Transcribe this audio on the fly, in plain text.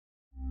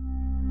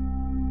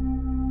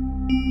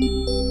Hi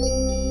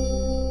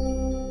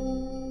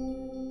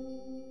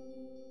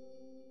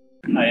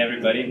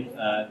everybody,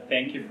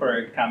 thank you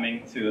for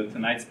coming to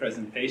tonight's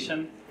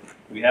presentation.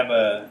 We have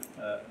the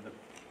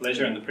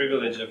pleasure and the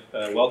privilege of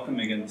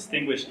welcoming a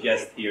distinguished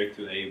guest here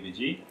to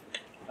AUBG.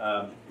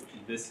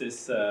 This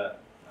is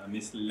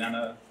Ms.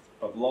 Lilyana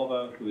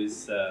Pavlova, who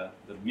is the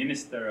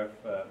Minister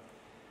of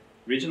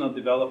Regional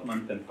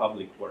Development and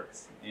Public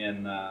Works.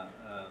 And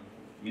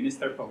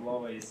Minister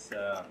Pavlova is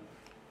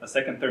a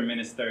second-term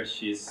minister.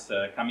 She's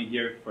coming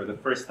here for the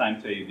first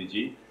time to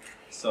AUBG.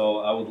 So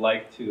I would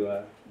like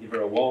to give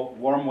her a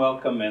warm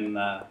welcome and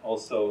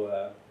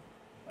also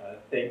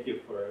thank you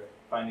for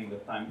finding the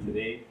time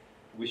today.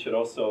 We should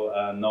also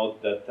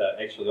note that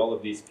actually all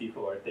of these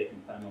people are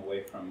taking time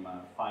away from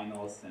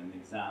finals and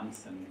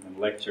exams and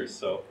lectures.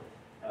 So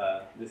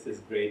this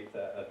is great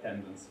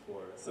attendance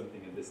for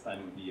something at this time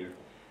of the year.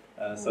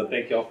 So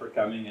thank you all for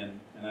coming, and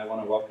I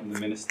want to welcome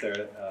the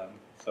minister.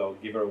 So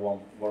give her a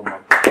warm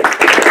welcome.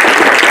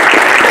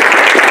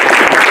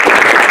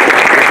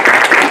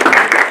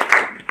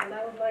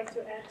 I would like to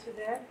add to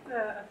that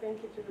a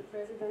thank you to the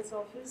President's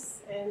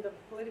Office and the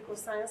Political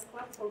Science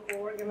Club for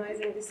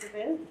co-organizing this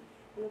event,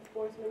 and of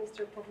course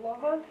Minister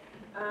Pavlova.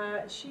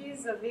 She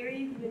is a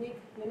very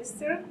unique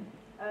minister.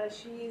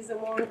 She is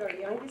among our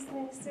youngest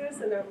ministers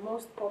and our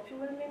most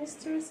popular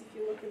ministers, if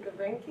you look at the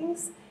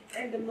rankings,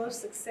 and the most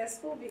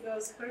successful,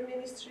 because her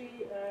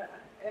ministry,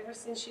 ever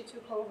since she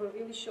took over,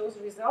 really shows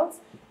results,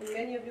 and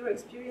many of you are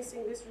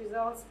experiencing these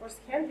results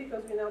firsthand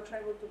because we now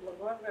travel to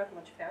Bulgaria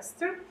much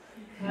faster.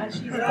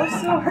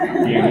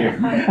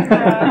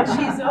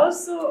 She's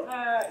also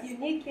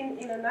unique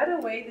in another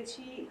way, that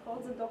she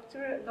holds a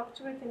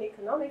doctorate in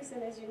economics,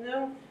 and as you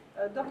know,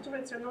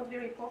 doctorates are not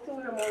very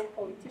popular among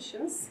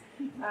politicians.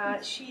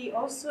 She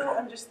also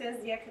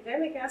understands the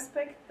academic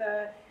aspect.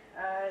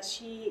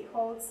 She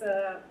holds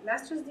a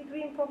master's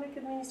degree in public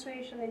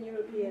administration and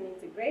European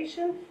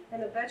integration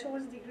and a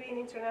bachelor's degree in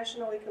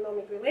international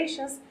economic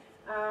relations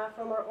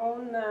from her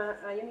own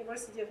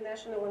University of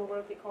National and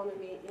World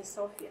Economy in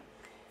Sofia.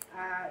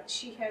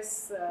 She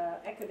has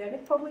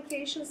academic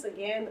publications,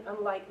 again,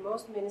 unlike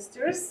most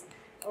ministers,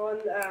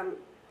 on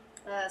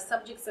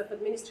subjects of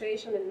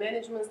administration and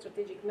management,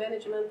 strategic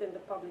management, and the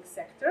public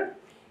sector.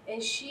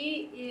 And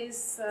she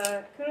is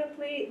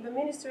currently the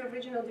Minister of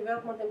Regional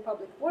Development and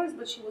Public Works,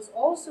 but she was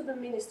also the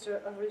Minister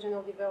of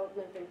Regional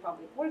Development and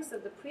Public Works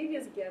of the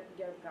previous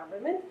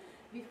government.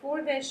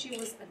 Before that, she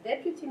was a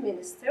Deputy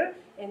Minister,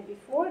 and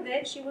before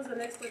that, she was an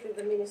expert in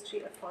the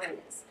Ministry of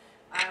Finance.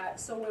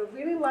 So we're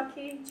really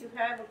lucky to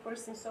have a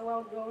person so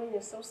outgoing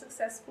and so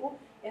successful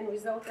and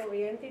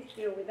result-oriented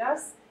here with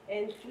us.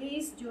 And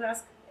please do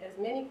ask as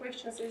many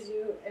questions as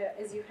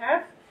you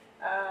have.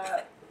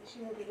 She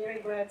will be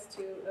very glad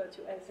to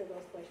answer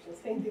those questions.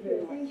 Thank you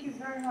very much. Thank you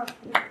very much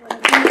for this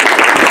question.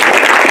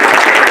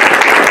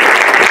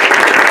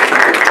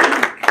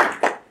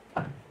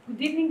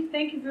 Good evening.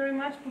 Thank you very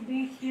much for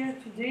being here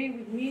today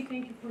with me.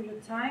 Thank you for your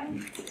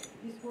time.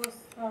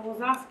 I was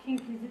asking,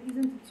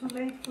 isn't it too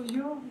late for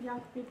you,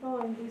 young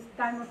people, in this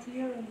time of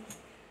year?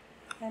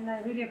 And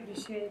I really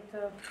appreciate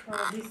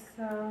this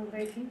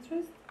great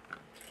interest.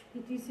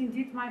 It is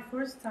indeed my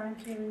first time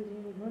here in the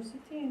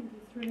university, and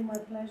it's really my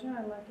pleasure.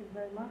 I like it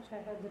very much.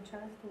 I had the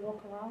chance to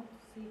walk around to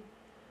see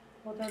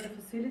what are the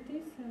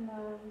facilities, and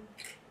I'm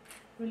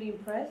really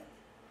impressed.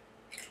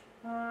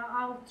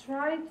 I'll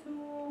try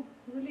to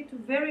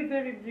very,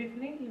 very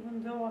briefly,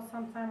 even though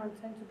sometimes I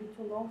tend to be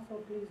too long, so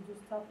please do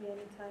stop me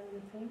anytime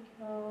you think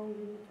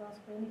you need to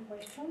ask any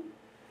question.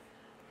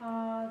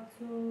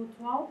 To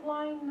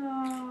outline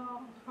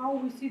how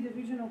we see the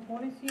regional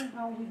policy,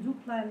 how we do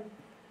plan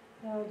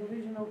the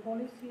regional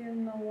policy,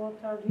 and what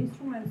are the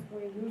instruments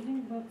we're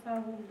using, but I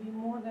will be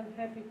more than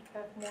happy to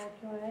have more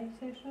Q&A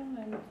session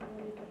and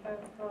to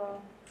have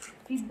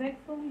feedback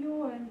from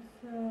you and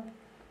to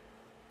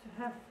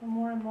have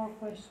more and more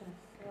questions.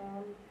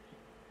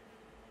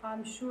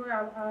 I'm sure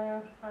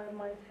I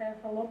might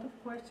have a lot of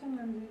questions,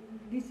 and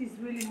this is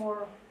really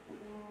more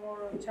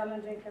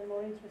challenging and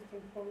more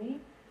interesting for me.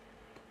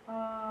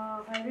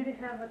 I really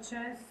have a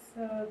chance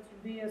to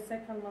be a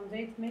second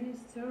mandate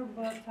minister,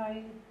 but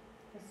I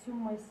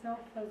assume myself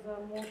as a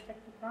more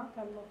technocrat.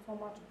 I'm not so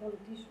much a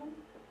politician,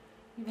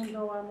 even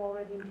though I'm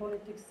already in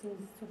politics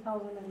since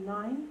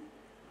 2009.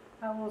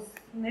 I was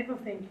never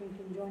thinking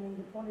in joining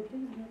the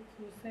politics, but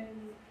you say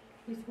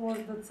this was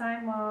the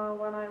time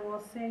when I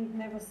was saying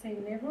never say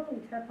never.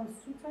 It happens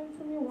 2 times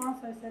to me.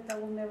 Once I said I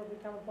will never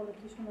become a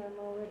politician. I'm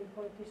already a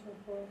politician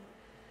for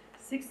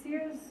 6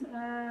 years,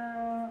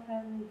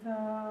 and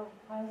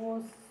I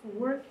was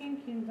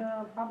working in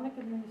the public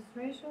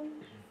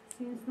administration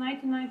since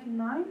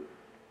 1999.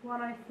 When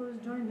I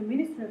first joined the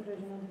Ministry of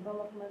Regional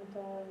Development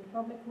and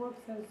Public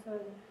Works as a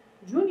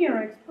junior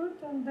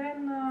expert, and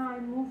then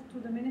I moved to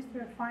the Ministry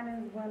of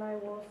Finance when I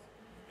was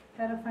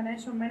head of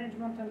financial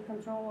management and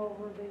control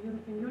over the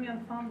European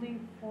Union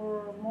funding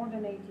for more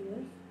than 8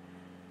 years.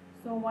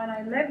 So when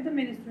I left the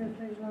Ministry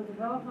of Regional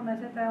Development, I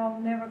said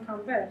I'll never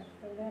come back.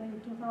 And then in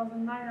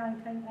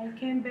 2009, I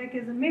came back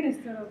as a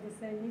minister of the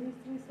same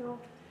ministry. So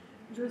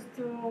just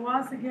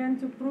once again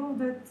to prove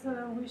that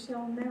we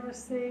shall never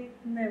say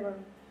never.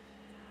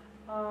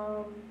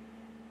 Um,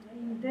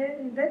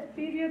 in that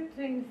period,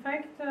 in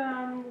fact,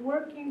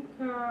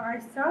 I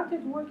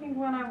started working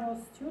when I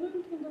was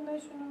student in the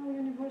National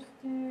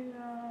University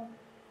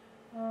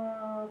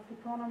of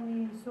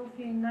Economy in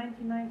Sofia in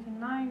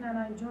 1999, and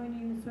I joined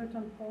in a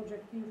certain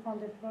project,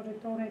 EU-funded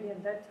project already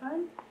at that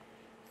time.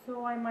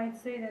 So I might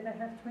say that I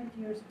have 20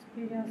 years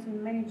experience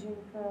in managing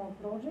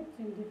projects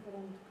in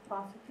different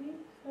capacities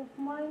of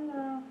mine.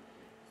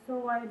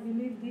 So I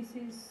believe this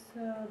is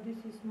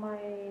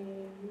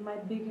my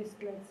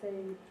biggest, let's say,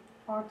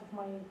 part of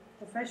my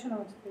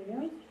professional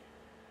experience.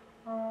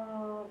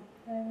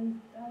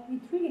 And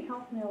it really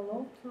helped me a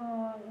lot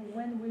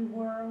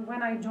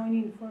when I joined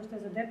in first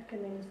as a deputy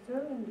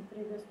minister in the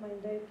previous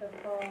mandate of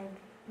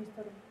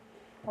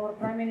our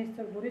Prime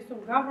Minister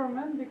Borisov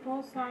government,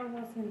 because I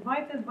was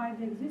invited by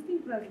the existing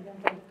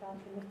president of the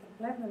country, Mr.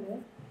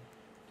 Plevneliev,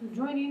 to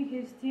join in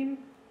his team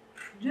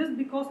just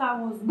because I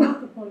was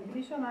not a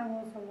politician. I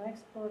was an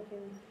expert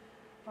in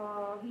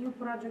EU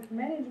project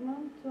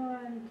management,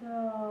 and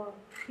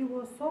he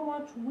was so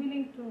much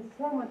willing to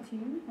form a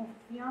team of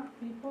young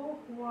people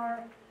who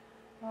are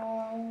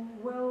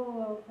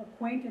well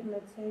acquainted,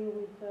 let's say,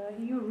 with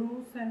EU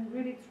rules, and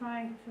really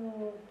trying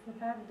to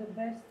have the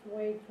best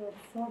way to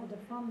absorb the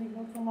funding,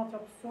 not so much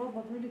absorb,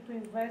 but really to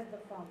invest the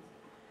funds.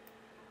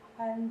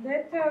 And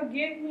that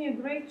gave me a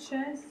great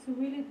chance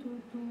really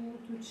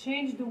to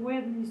change the way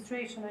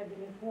administration, I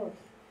believe, works.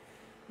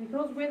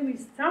 Because when we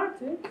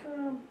started,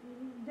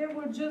 they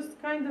were just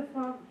kind of,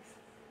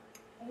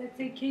 let's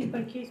say,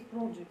 case-by-case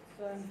projects,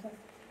 and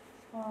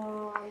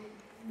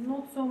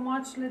not so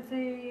much, let's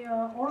say,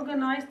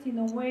 organized in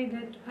a way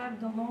that to have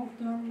the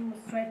long-term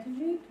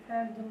strategy, to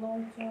have the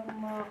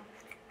long-term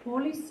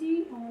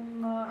policy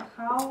on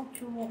how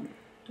to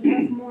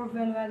have more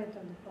value added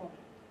on the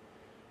project.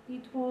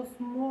 It was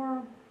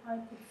more, I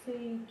could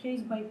say,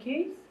 case by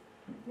case.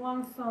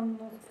 Once a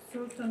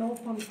certain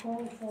open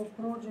call for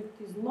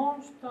project is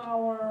launched,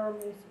 our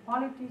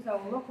municipalities,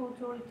 our local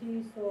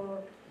authorities,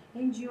 or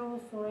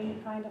NGOs, or any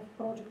kind of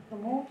project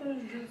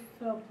promoters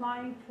just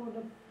applying for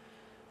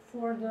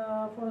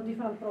a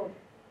different project.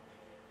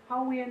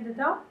 How we ended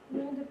up? We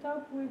ended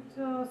up with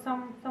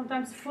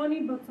sometimes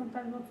funny, but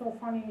sometimes not so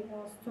funny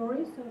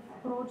stories of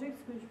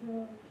projects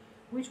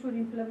which were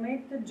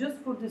implemented just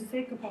for the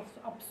sake of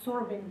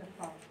absorbing the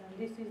funds. And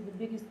this is the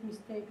biggest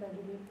mistake I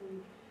believe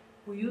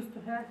we used to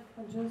have,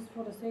 just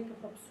for the sake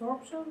of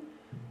absorption,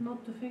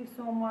 not to think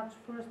so much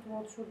first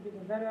what should be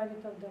the value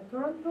added of the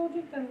current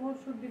project and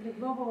what should be the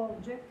global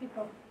objective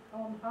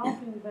on how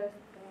to invest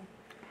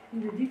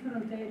in the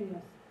different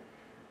areas.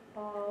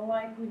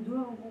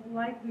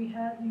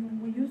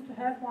 We used to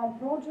have one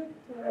project,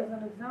 as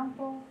an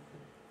example,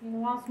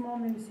 in one small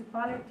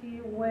municipality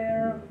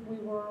where we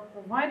were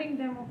providing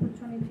them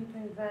opportunity to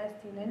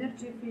invest in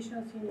energy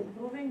efficiency, in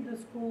improving the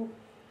school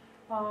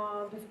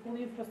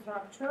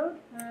infrastructure,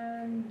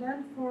 and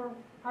then for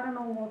I don't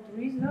know what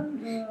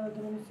reason,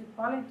 the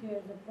municipality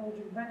as a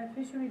project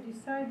beneficiary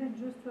decided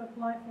just to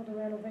apply for the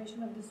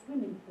renovation of the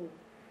swimming pool.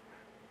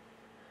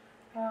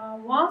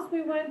 Once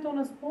we went on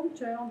the spot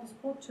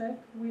check,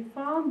 we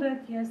found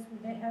that yes,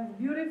 they have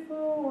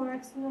beautiful or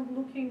excellent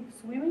looking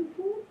swimming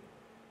pool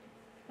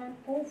and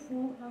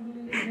awful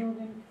ugly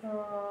building,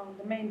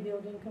 the main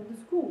building of the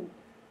school,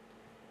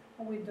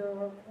 with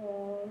the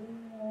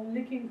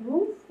leaking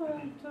roof,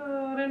 and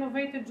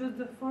renovated just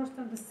the first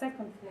and the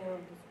second floor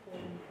of the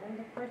school. And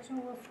the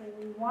question was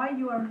why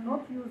you are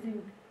not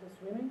using the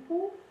swimming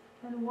pool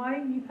and why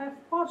you have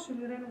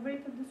partially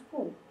renovated the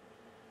school.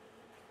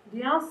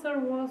 The answer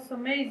was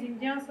amazing.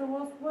 The answer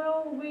was,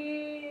 well,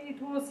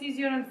 it was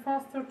easier and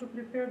faster to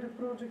prepare the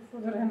project for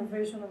the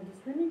renovation of the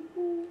swimming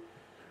pool,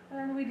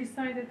 and we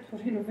decided to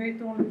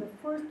renovate only the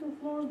first two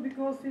floors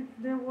because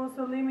there was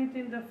a limit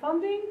in the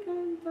funding.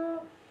 And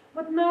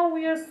but now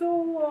we are so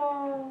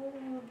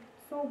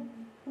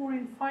poor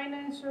in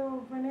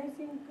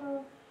financing.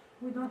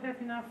 We don't have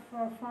enough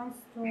funds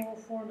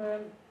for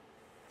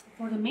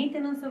the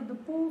maintenance of the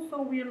pool,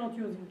 so we are not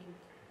using it.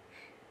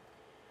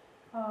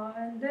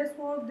 And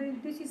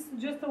this is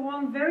just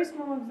one very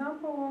small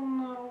example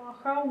on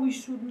how we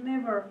should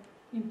never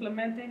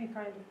implement any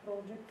kind of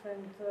project,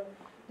 and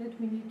that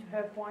we need to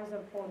have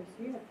wiser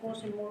policy, of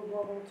course, in more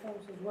global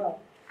terms as well.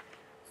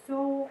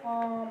 So,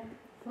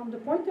 from the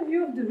point of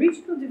view of the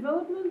regional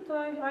development,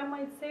 I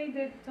might say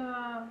that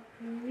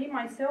me,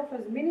 myself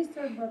as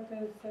minister, but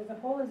as a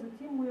whole, as a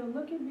team, we are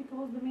looking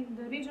because the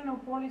regional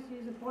policy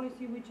is a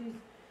policy which is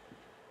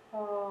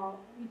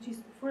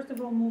first of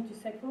all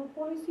multi-sectoral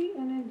policy,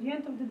 and at the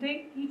end of the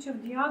day, each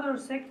of the other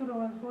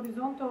sectoral and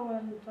horizontal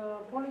and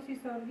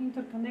policies are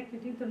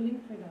interconnected,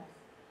 interlinked with us.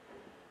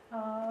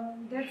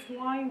 That's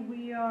why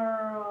we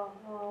are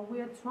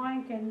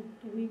trying, and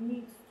we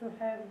need to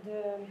have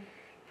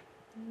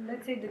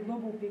let's say the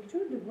global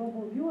picture, the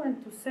global view,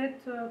 and to set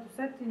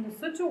in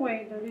such a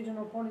way the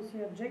regional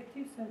policy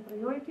objectives and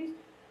priorities,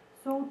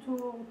 so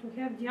to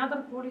have the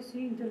other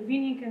policy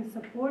intervening and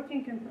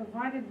supporting and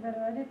provided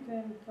value added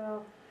and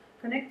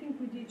connecting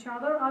with each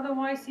other.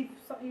 Otherwise,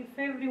 if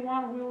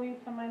everyone will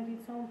implement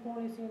its own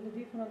policy in the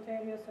different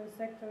areas and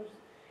sectors,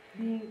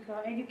 being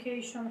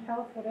education,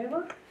 health,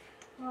 whatever,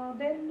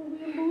 then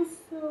we lose,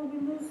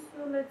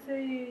 let's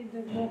say,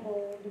 the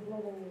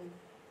global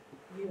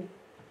view.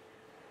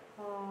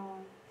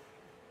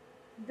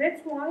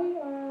 That's why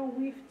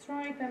we've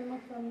tried. I'm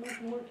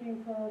not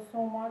working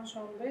so much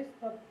on this,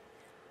 but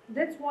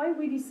that's why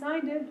we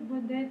decided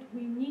that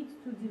we need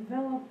to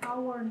develop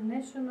our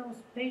national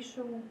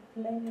spatial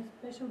plan,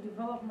 special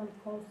development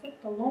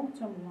concept, a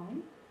long-term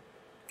one.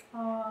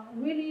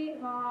 Really,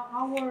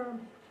 our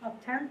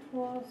attempt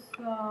was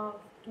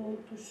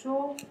to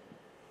show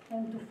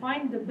and to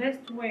find the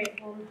best way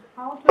on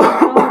how to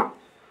develop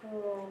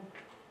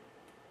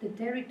the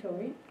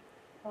territory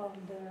of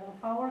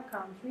our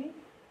country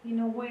in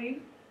a way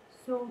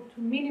so to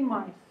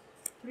minimize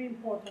three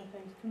important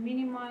things: to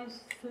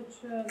minimize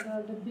such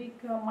the big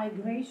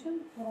migration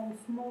from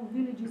small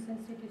villages and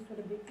cities to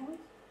the big ones,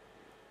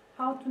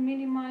 how to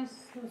minimize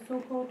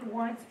so-called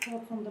white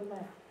spots on the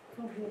map. It's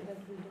obvious that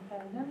we don't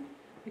have them,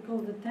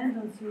 because the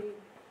tendency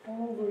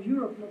all over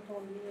Europe, not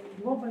only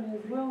globally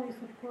as well, is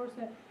of course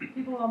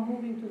people are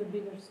moving to the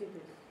bigger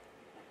cities.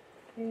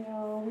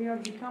 We are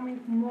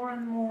becoming more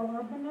and more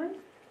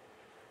urbanized,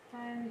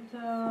 and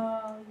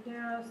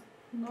there are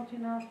not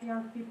enough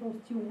young people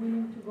still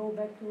willing to go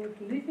back to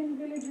live in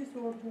villages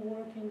or to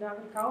work in the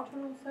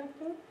agricultural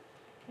sector.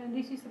 And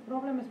this is a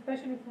problem,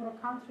 especially for a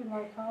country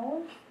like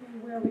ours,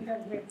 where we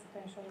have great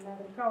potential in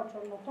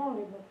agriculture, not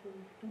only, but in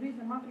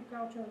tourism,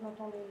 agriculture, not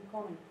only in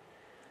economy.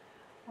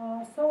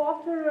 So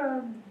after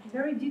a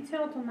very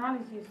detailed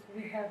analysis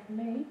we have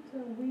made,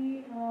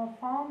 we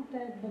found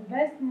that the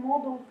best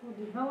model for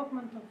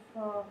development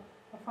of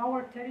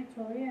our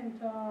territory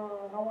and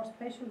our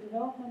spatial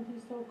development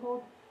is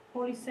so-called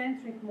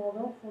polycentric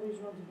model for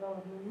regional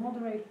development,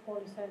 moderate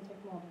polycentric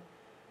model.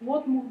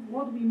 What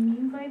we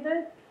mean by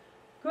that?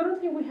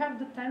 Currently we have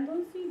the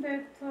tendency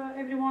that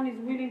everyone is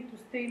willing to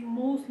stay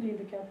mostly in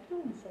the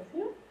capital, in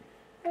Sofia,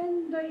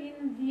 and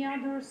in the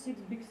other 6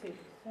 big cities.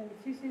 And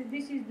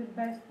this is the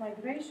best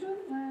migration,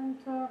 and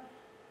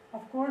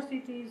of course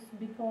it is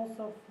because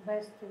of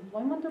best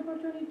employment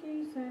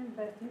opportunities and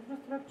best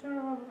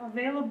infrastructure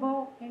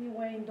available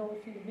anyway in the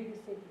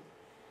biggest cities.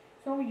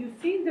 So you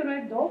see the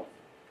red dots,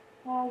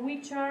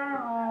 which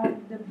are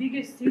the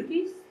biggest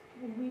cities,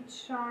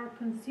 which are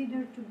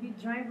considered to be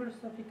drivers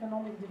of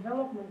economic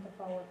development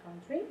of our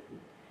country.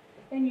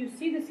 And you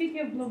see the city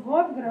of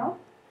Blagoevgrad,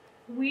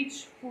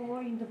 which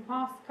in the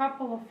past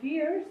couple of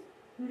years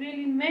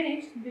really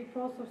managed,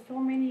 because of so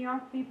many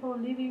young people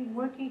living,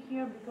 working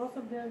here, because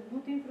of their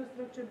good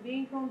infrastructure,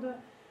 being on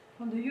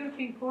the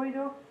European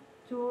corridor,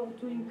 to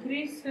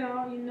increase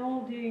in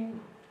all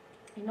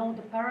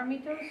the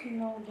parameters,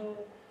 in all the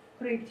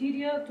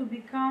criteria, to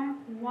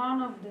become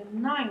one of the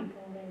 9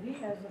 already,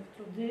 as of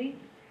today,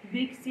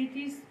 big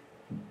cities,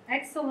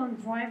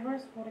 excellent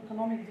drivers for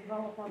economic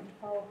development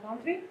of our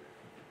country.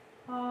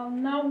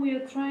 Now we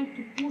are trying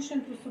to push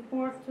and to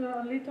support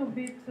a little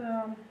bit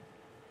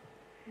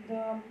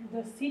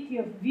the city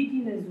of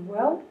Vidin as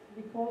well,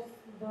 because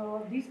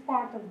this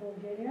part of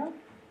Bulgaria,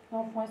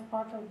 northwest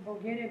part of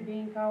Bulgaria,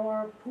 being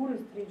our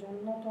poorest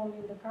region, not only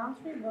in the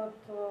country, but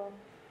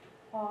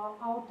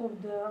out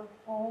of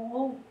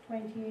all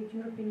 28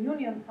 European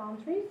Union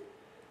countries,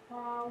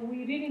 we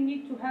really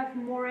need to have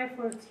more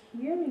efforts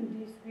here in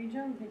this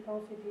region,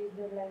 because it is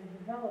the less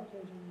developed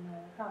region in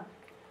our country.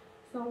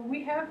 So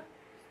we have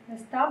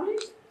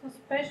established a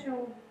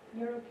special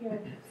hierarchy of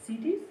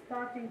cities,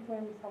 starting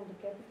from the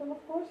capital,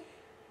 of course,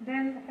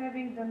 then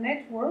having the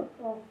network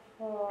of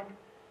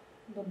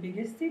the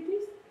biggest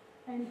cities,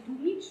 and to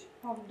each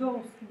of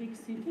those big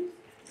cities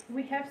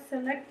we have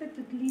selected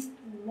at least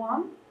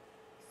one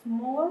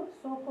smaller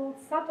so-called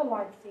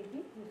satellite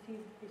city. You see,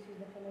 this is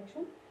the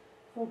connection.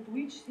 So to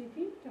each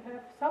city, to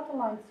have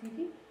satellite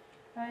city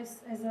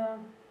as a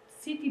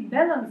city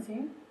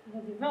balancing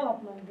the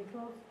development,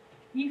 because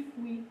if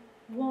we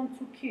want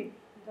to keep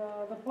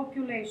the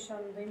population,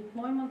 the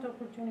employment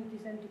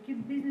opportunities, and to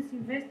keep business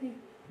investing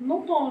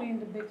not only in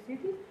the big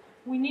cities,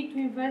 we need to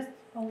invest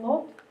a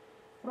lot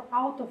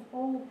out of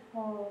all,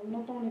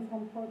 not only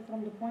from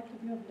the point of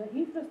view of the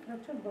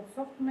infrastructure, but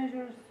soft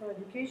measures,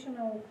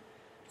 educational,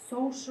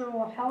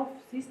 social, health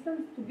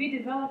systems to be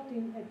developed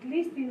in at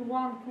least in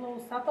one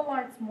close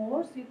satellite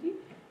smaller city,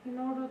 in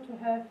order to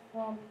have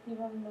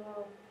even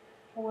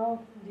a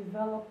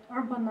well-developed,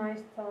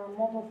 urbanized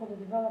model for the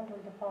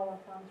development of our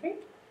country.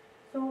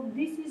 So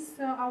this is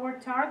our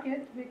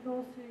target,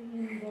 because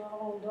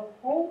on the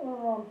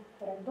whole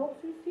red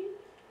dots you see,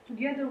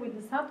 together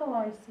with the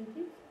satellite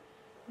cities,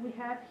 we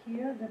have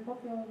here the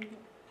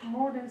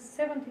more than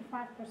 75%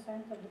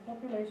 of the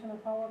population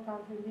of our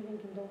country living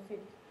in those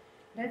cities.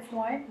 That's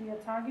why we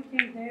are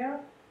targeting there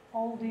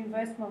all the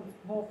investments,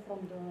 both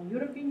from the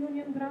European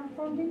Union grant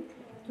funding,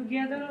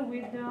 together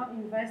with the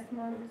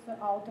investments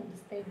out of the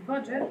state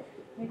budget,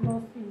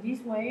 because in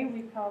this way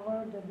we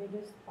cover the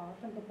biggest part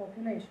of the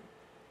population.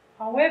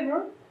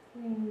 However,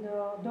 in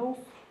those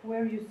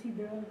where you see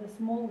the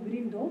small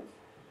green dots,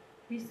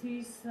 This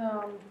is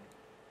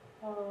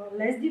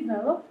less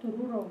developed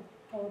rural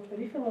or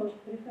peripheral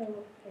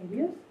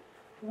areas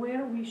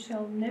where we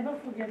shall never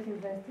forget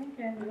investing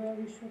and where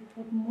we should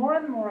put more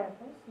and more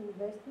efforts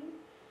investing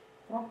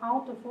from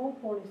out of all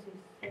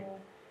policies in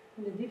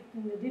the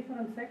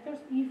different sectors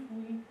if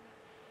we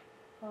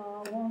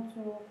want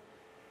to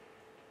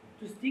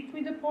stick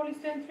with the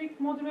polycentric,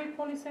 moderate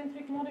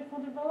polycentric model for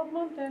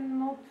development and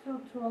not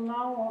to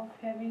allow of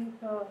having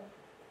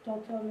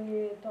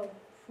totally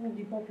full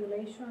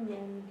depopulation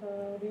and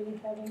really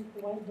having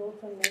white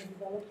dots and less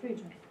developed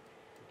regions.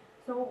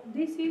 So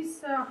this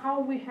is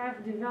how we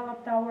have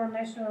developed our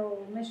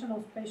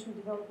national spatial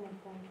development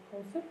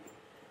concept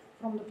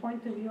from the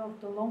point of view of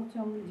the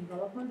long-term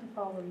development of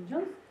our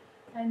regions.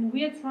 And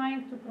we are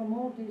trying to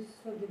promote this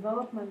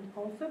development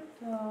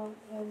concept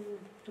and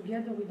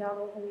together with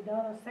our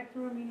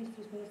sectoral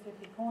ministries, Ministry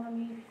of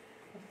Economy,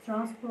 of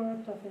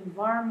Transport, of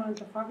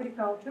Environment, of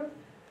Agriculture,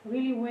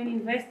 really when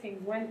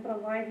investing, when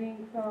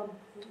providing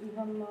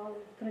even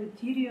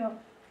criteria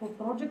for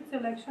project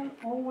selection,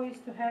 always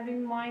to have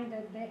in mind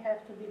that they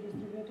have to be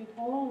distributed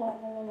all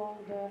along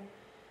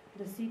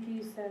the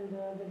cities and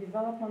the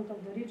development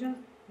of the regions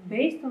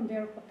based on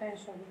their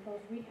potential, because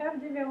we have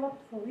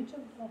developed for each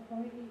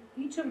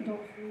of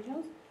those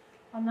regions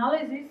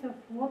analysis of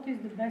what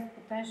is the best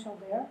potential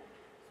there.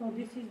 So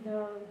this is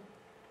the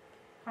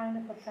kind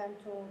of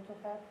attempt to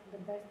have the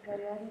best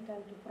variety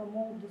and to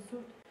promote the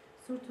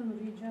certain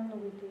region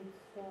with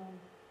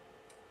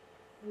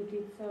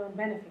its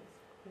benefits,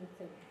 let's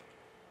say.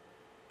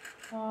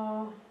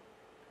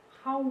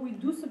 How we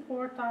do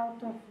support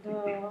out of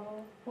the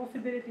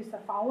possibilities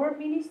of our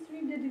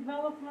ministry the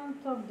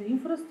development of the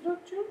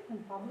infrastructure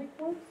and public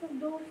works of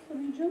those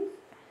regions.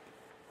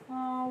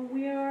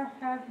 We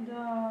have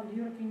the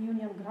European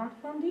Union grant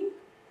funding.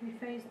 We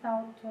phased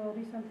out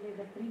recently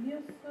the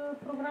previous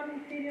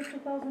programming period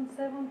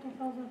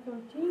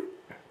 2007-2013,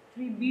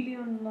 3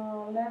 billion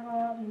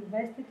level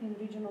invested in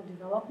regional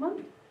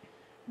development.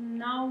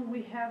 Now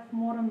we have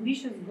more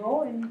ambitious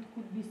goal, and it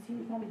could be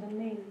seen from the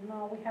name.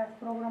 Now we have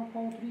program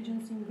called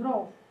Regions in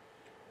Growth.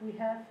 We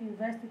have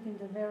invested in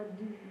the very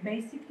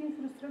basic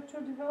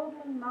infrastructure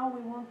development. Now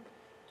we want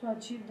to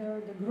achieve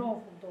the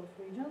growth of those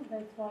regions.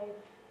 That's why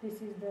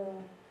this is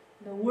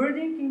the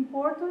wording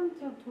important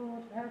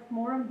to have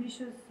more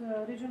ambitious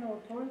regional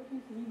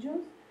authorities,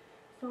 regions.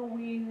 So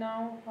we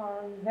now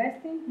are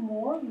investing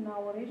more in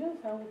our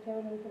regions. I will tell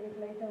you a little bit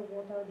later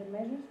what are the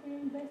measures we are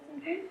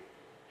investing in.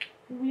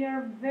 We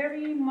are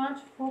very much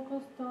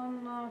focused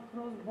on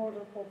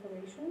cross-border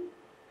cooperation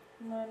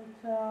and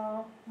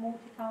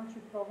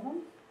multi-country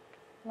programs,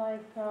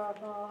 like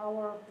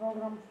our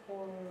program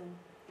for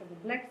the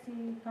Black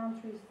Sea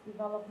countries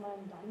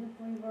development, Danube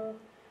River,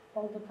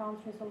 all the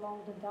countries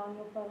along the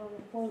Danube, and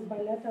of course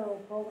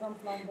bilateral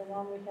programs like the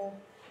one we have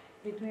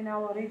between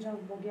our regions,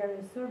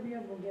 Bulgaria,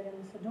 Serbia, Bulgaria,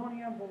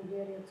 Macedonia,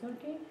 Bulgaria,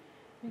 Turkey,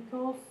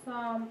 because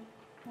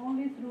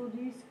only through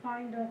this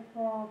kind of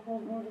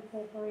cross-border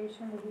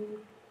cooperation we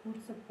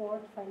would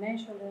support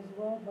financially as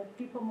well, but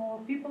more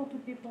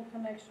people-to-people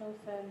connections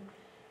and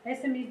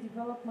SME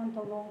development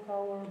along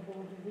our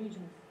border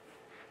regions.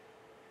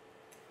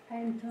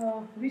 And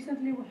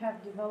recently we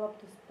have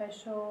developed a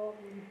special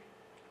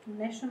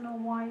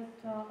nationwide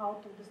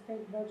out of the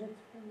state budget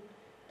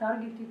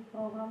targeted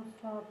programs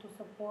to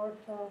support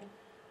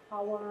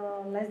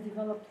our less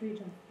developed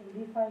regions. And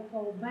if I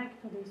go back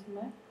to this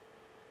map,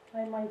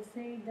 I might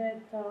say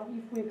that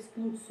if we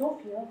exclude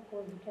Sofia, of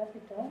course the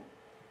capital,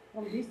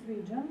 from this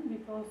region,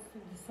 because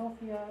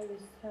Sofia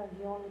is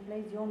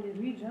the only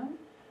region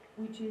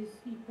which is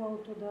equal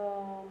to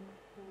the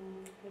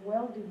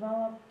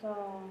well-developed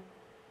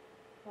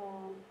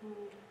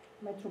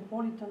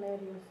metropolitan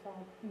areas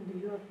in the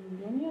European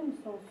Union.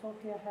 So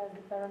Sofia has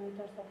the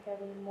parameters of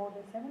having more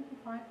than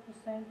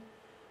 75%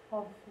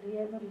 of the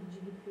average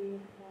GDP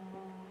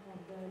of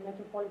the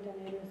metropolitan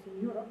areas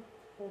in Europe,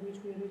 for which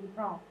we are really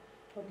proud.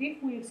 But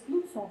if we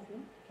exclude Sofia,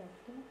 the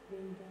capital,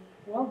 being the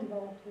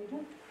well-developed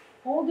region,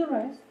 all the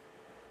rest,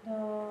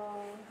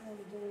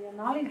 the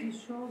analysis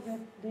shows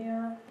that they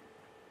are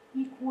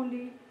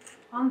equally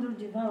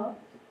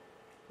underdeveloped,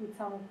 with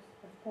some, of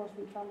course,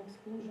 with some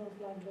exclusions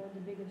like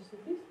the bigger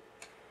cities.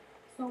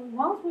 So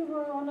once we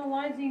were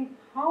analyzing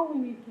how we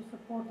need to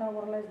support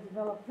our less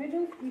developed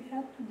regions, we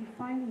had to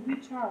define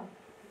which are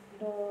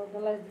the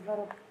less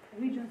developed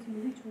regions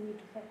in which we need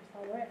to focus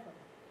our efforts.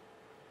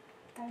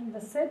 And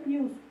the sad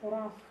news for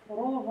us, for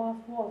all of us,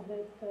 was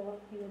that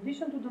in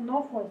addition to the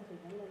Northwest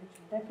region, which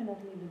is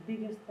definitely the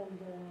biggest and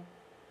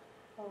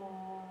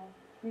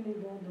really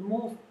the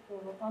most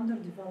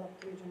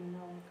underdeveloped region in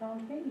our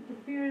country, it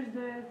appears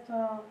that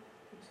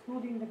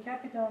excluding the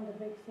capital and the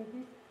big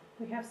cities,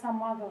 we have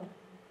some other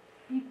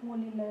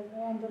equally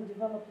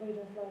underdeveloped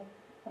regions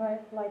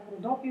like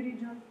Rodopi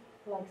region,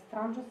 like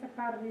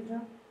Stranja-Sakar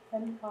region,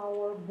 and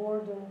our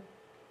border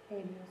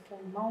areas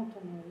and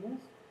mountain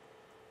areas.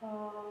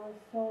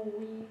 So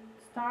we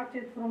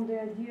started from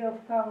the idea of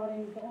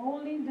covering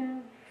only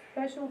the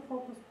special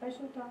focus,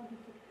 special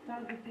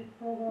targeted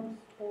programs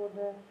for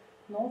the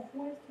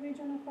northwest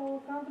region of our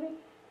country,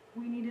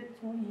 we needed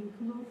to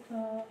include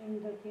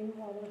in the team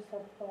other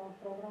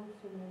sub-programs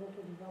in order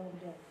to develop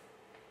those.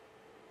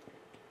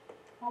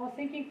 I was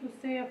thinking to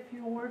say a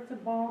few words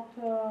about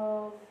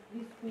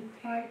this with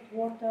height,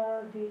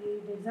 water,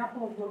 the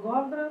example of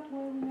Bulgaria,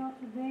 where we are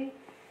today,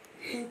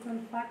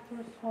 certain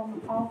factors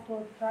from how to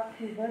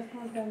attract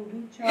investment and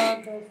which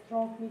are the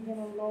strong, medium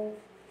and low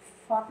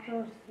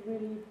factors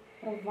really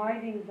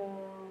providing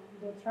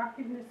the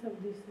attractiveness of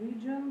this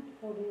region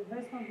for the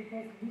investment,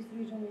 because this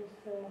region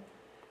is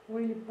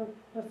really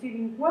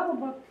proceeding well,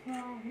 but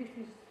this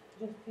is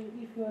just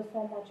if you are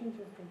so much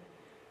interested.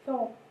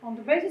 So, on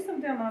the basis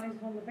of the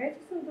analysis, on the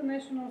basis of the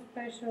National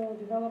Special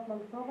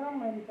Development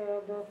Program and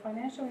the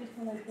financial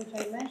instruments which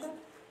I mentioned,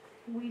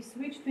 we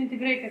switched to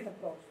integrated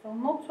approach. So,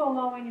 not to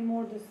allow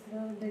anymore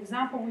the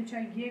example which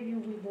I gave you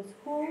with the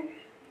school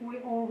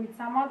or with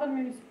some other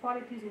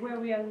municipalities where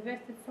we have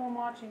invested so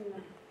much in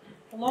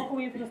local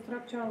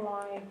infrastructure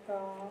like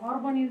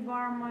urban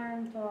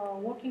environment,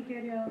 walking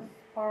areas,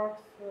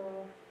 parks,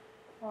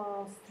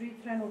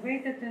 streets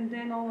renovated, and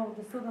then all of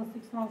a sudden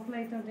 6 months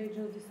later they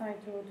just decide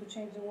to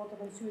change the water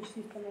and sewage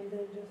system, and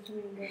they're just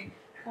doing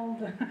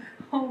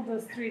all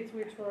the streets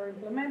which were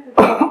implemented.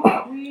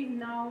 We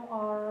now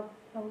are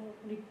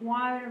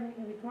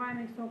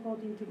requiring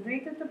so-called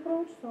integrated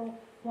approach. So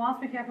once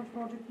we have a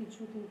project, it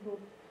should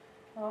include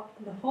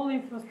the whole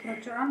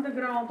infrastructure,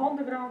 underground,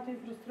 on-the-ground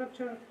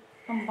infrastructure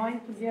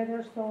combined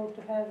together, so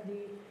to have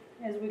the,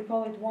 as we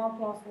call it, 1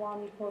 +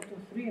 1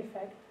 = 3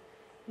 effect.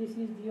 This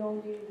is the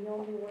only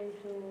way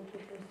to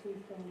proceed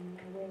from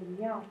where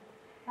we are.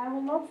 I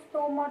will not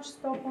so much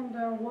stop on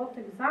the what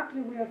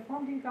exactly we are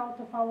funding out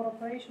of our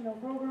operational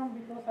program,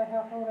 because I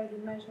have already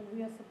mentioned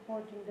we are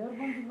supporting the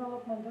urban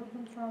development,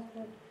 urban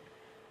transport,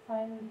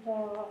 and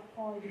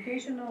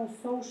educational,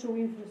 social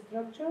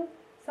infrastructure.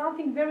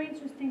 Something very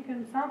interesting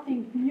and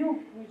something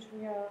new which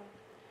we are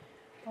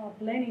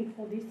planning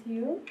for this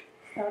year,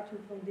 starting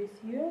from this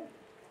year,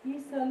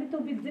 is a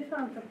little bit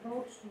different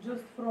approach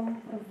just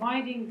from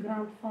providing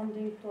grant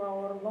funding to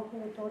our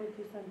local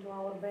authorities and to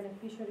our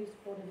beneficiaries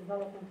for the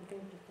development of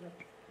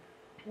infrastructure.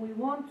 We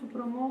want to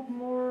promote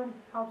more,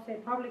 how to say,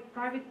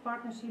 public-private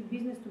partnership,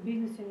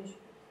 business-to-business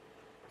initiatives.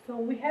 So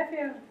we have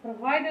here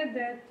provided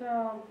that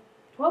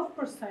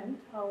 12%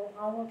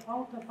 out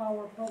of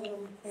our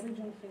program for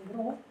regions in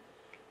growth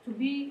to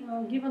be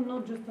given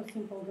not just a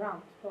simple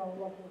grant to our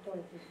local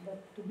authorities, but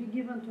to be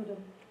given to the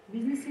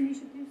business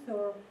initiatives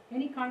or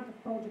any kind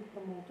of project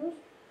promoters,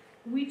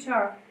 which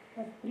are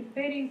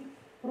preparing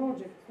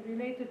projects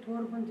related to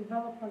urban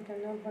development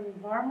and urban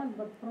environment,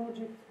 but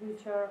projects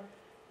which are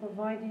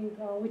providing,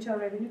 which are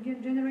revenue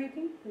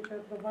generating, which are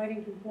providing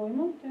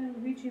employment,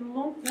 and which in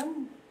long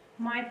term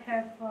might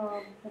have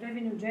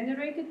revenue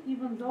generated,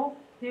 even though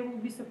they will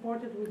be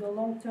supported with a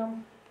long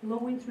term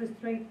low interest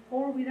rate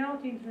or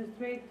without interest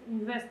rate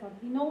investment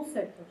in all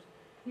sectors.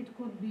 It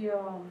could be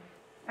a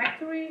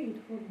factory,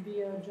 it could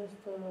be just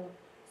a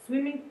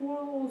swimming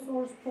pool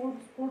or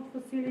sport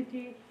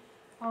facility,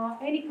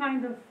 any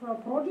kind of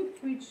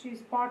project which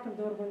is part of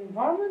the urban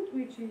environment,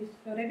 which is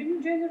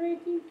revenue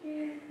generating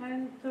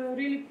and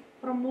really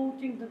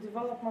promoting the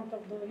development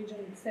of the region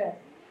itself.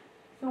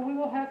 So we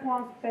will have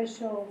one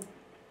special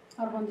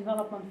urban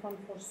development fund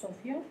for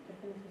Sofia.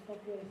 Definitely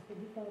Sofia is a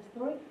different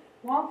story.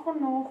 One for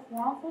North,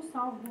 one for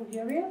South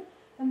Bulgaria,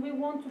 and we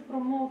want to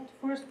promote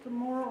first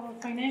more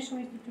financial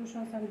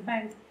institutions and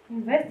banks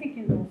investing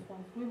in those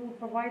funds. We will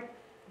provide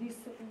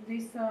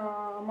these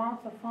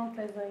amounts of funds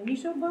as an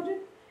initial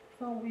budget,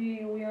 so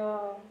we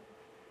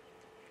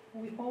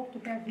hope to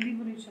have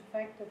leverage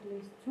effect at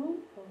least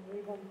 2, or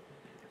even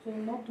so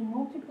not to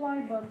multiply,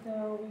 but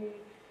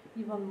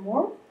even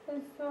more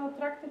as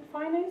attracted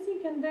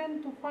financing, and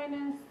then to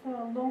finance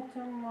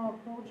long-term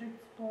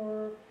projects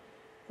for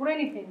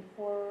anything,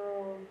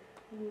 for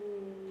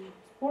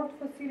sport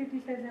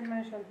facilities, as I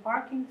mentioned,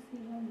 parkings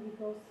even,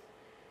 because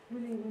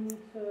really we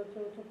need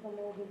to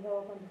promote the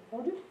development of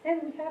projects.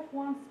 And we have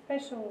one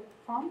special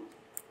fund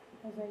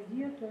as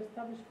idea to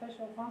establish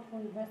special fund for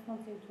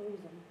investments in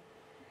tourism.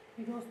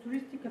 Because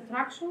touristic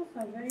attractions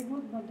are very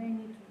good, but they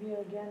need to be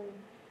again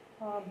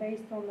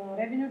based on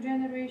revenue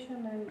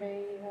generation, and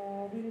they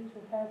really to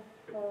have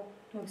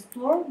to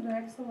explore the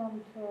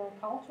excellent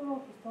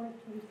cultural, historic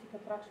touristic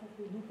attractions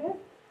we do have,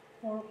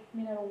 or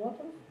mineral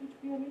waters which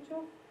we are rich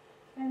of,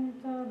 and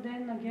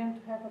then again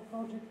to have a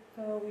project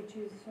which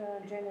is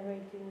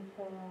generating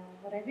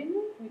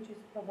revenue, which is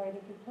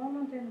providing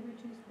employment, and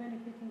which is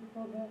benefiting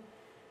for the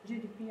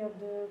GDP of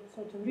the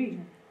certain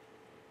region.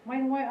 By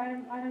the way,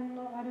 I don't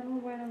know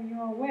whether you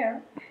are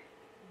aware,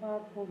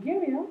 but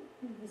Bulgaria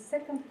is the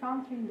second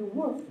country in the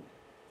world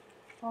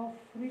of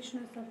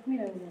richness of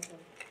mineral water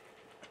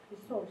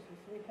resources.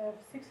 We have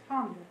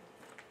 600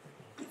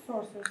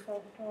 sources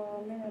of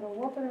mineral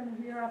water, and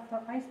we are after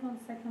Iceland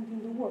second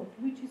in the world,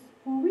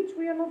 for which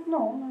we are not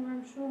known, and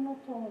I'm sure not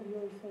all of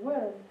you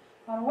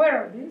are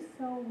aware of this.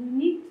 So we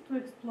need to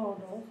explore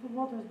those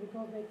waters,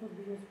 because they could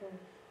be used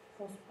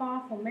for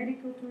spa, for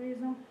medical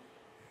tourism,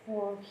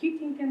 for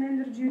heating and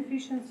energy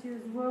efficiency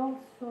as well.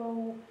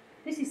 So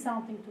this is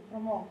something to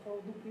promote.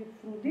 So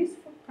through this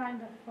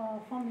kind of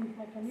funding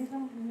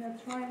mechanism, we are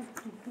trying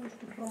to push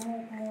to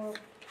promote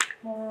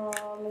more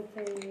let's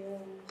say,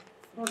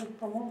 product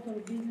promoter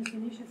business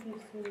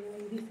initiatives in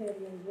this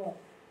area as well.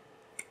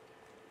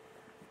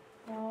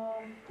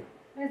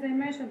 As I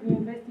mentioned, we're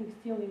investing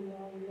still in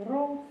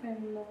roads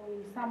and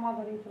in some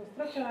other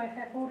infrastructure. I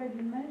have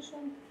already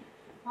mentioned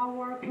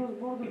our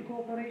cross-border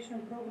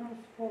cooperation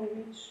programs for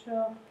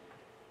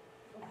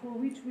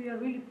which we are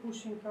really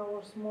pushing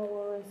our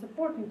smaller and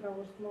supporting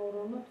our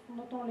smaller,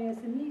 not only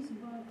SMEs,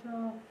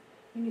 but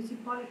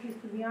municipalities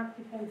to be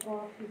active and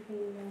proactive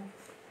in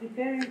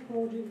preparing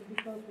projects,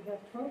 because we have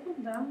 12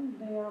 of them.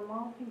 They are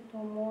amounting to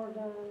more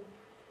than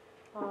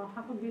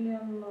 €500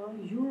 million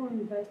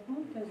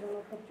investment as an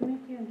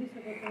opportunity, and this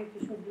opportunity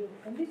should be,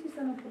 and this is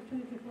an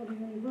opportunity for the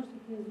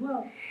university as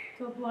well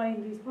to apply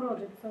in these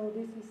projects. So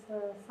this is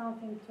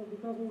something, so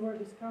because we were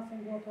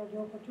discussing what are the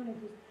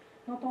opportunities,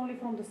 not only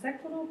from the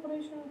sectoral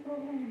operational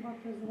programs, but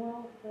as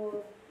well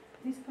for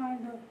this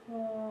kind of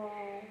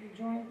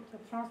joint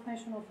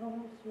transnational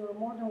programs. You are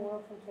more than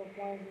welcome to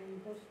apply in the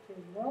university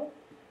as well.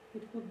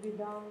 It could be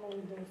done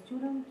with the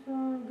student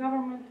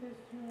government, as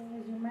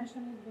you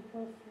mentioned it,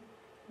 because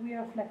we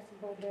are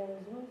flexible there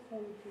as well, so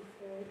it is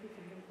a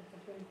great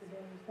opportunity there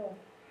as well.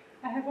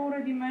 I have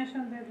already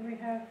mentioned that we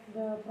have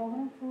the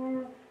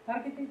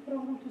targeted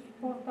program to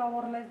support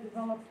our less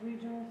developed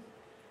regions,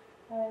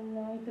 and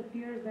it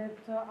appears that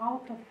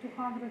out of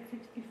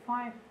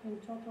 265 in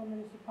total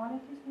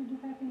municipalities we do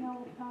have in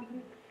our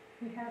country,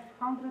 we have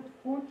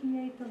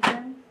 148 of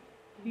them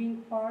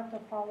being part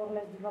of our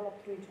less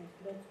developed regions.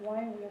 That's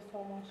why we are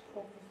so much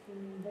focused in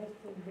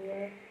investing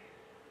there.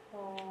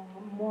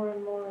 More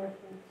and more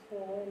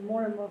efforts,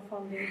 more and more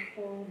funding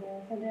for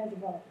their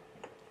development.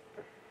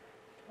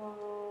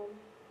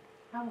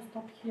 I will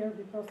stop here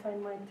because I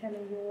might tell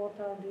you what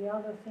are the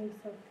other things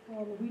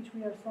on which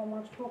we are so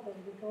much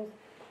focused, because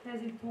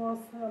as it was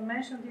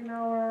mentioned in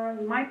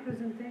my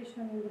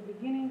presentation in the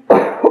beginning,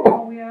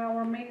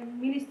 our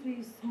ministry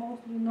is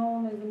mostly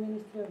known as the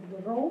Ministry of the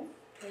Roads.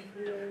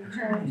 We are in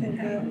charge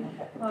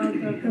of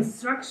the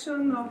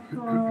construction of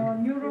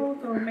new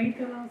roads or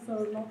maintenance,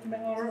 or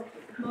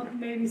not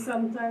maybe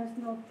sometimes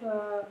not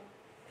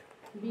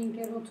being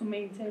able to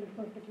maintain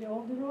perfectly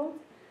all the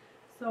roads.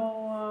 So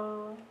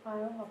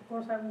of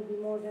course I will be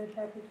more than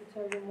happy to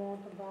tell you more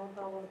about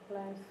our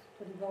plans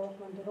to develop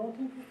the road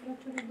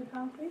infrastructure of the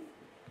country.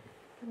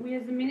 We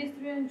as the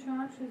ministry are in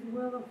charge as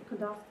well of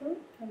cadastre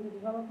and the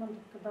development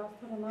of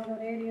cadastre, another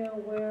area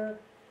where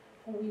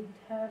we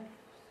have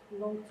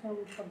long-term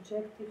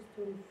objectives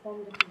to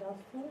reform the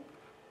cadastre,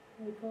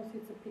 because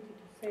it's a pity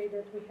to say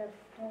that we have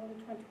only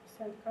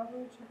 20%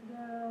 coverage of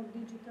the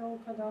digital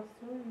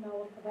cadastre in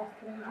our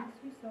cadastre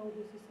agency, so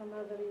this is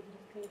another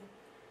interesting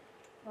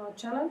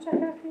challenge I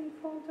have in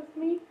front of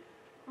me.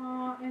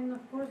 And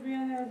of course we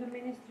are as a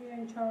ministry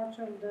in charge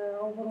of the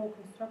overall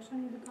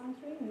construction in the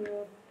country. We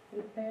are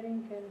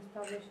preparing and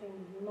establishing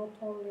not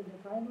only the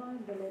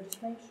guidelines, the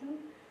legislation.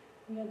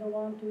 We are the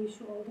one to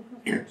issue all the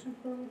construction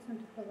permits and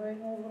to provide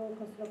overall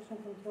construction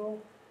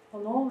control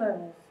on all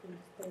levels in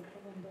the state.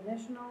 On the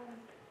national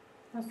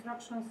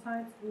construction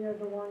sites, we are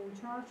the one in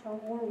charge,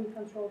 or we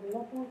control the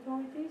local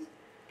authorities.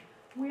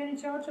 We are in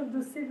charge of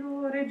the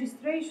civil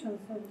registrations,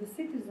 of the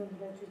citizens'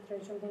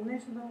 registration. The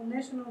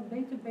national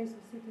database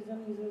of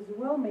citizens is as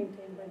well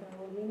maintained by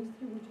our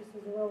ministry, which is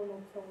as well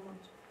not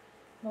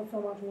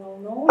so much well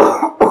known.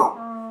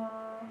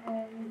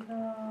 And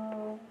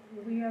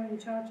we are in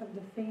charge of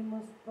the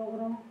famous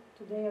program.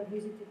 Today I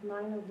visited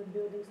 9 of the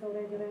buildings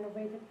already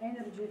renovated,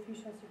 energy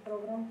efficiency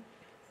program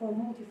for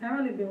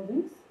multifamily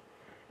buildings,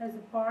 as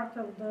a part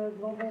of the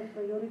global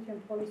priority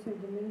and policy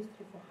of the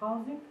Ministry for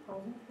Housing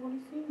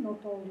policy, not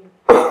only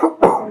of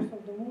course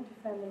of the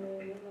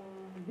multifamily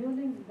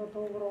buildings, but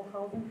overall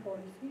housing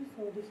policy.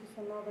 So this is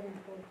another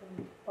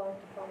important part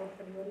of our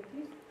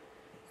priorities.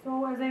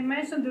 So as I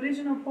mentioned, the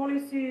regional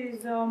policy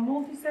is a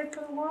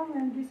multi-sectoral one,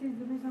 and this is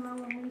the reason our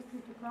ministry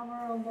to cover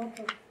a lot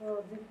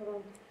of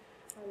different,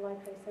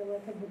 like I said,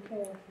 like a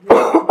bouquet of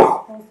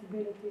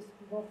responsibilities,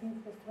 both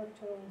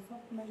infrastructure and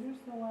soft measures.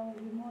 So I will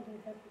be more than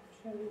happy to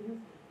share with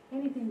you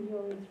anything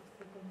you're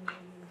interested in the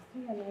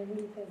ministry, and I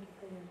really thank you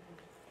for your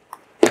attention.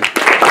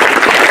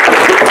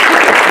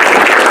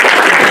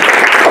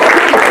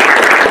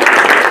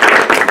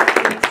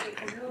 Mr.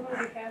 Pavlova,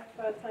 we have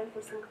time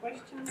for some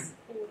questions.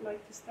 Who would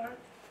like to start?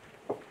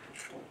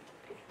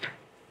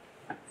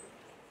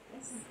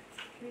 Yes,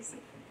 Tracy,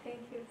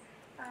 thank you.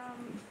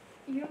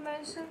 You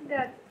mentioned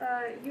that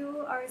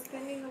you are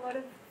spending a lot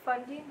of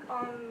funding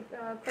on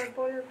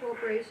cross-border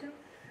cooperation.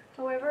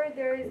 However,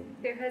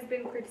 there has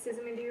been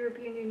criticism in the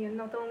European Union,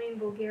 not only in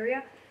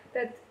Bulgaria,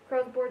 that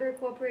cross-border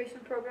cooperation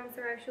programs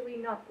are actually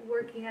not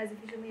working as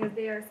efficiently as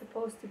they are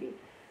supposed to be,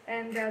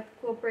 and that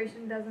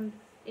cooperation doesn't,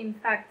 in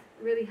fact,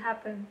 really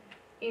happen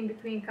in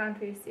between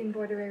countries, in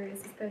border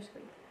areas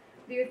especially.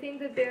 Do you think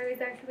that there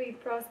is actually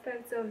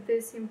prospects of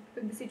the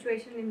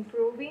situation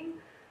improving,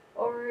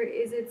 or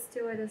is it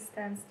still at a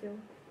standstill?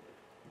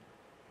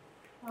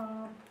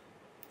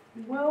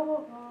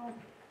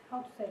 how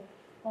to say,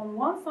 on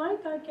one side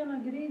I can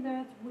agree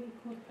that we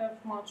could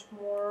have much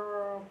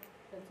more,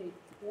 let's say,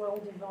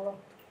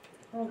 well-developed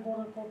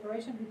cross-border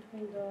cooperation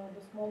between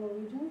the smaller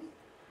regions.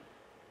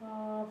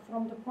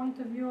 From the point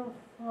of view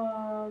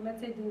of,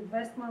 let's say, the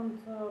investment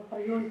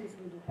priorities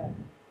we do have.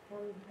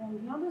 On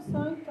the other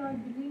side, I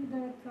believe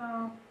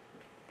that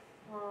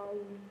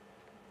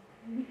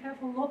we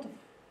have a lot of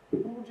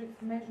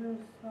project measures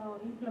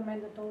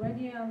implemented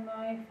already, and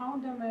I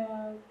found them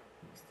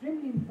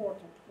extremely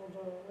important,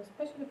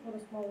 especially for the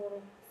smaller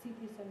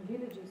cities and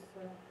villages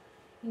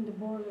in the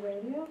border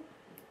area,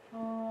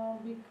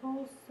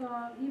 because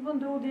even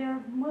though they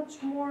are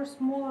much more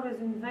smaller as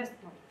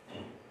investment,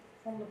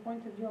 from the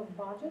point of view of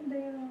budget,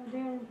 they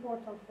are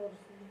important for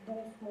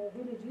those small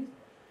villages,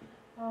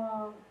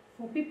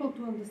 for people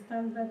to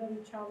understand better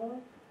each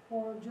other,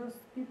 or just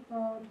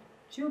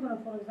children,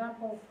 for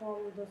example, from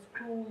the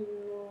school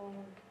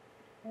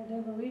in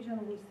whatever region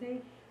we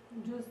say,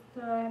 just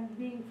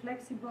being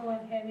flexible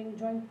and having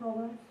joint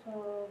programs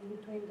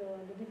between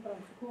the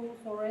different schools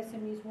or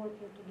SMEs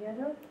working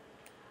together.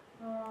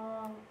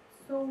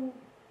 So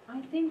I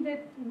think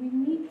that we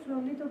need to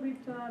a little bit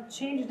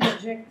change the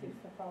objectives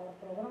of our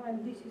program,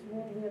 and this is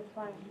what we are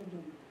trying to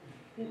do.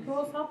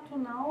 Because up to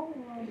now,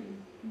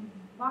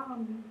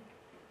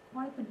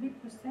 quite a big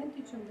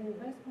percentage of the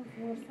investments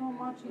were so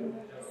much in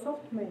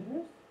soft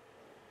measures,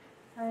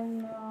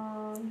 and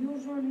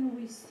usually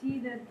we see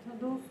that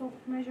those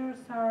soft measures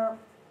are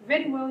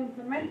very well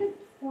implemented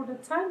for the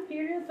time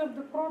period of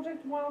the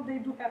project while they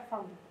do have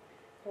funding.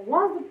 So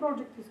once the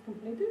project is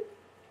completed,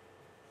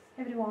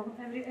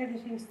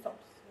 everything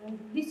stops. And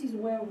this is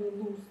where we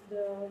lose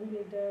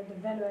really the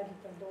value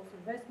added of those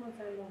investments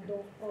and of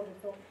those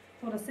projects. So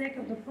for the sake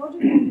of the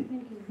project,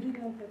 everything is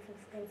brilliant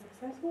and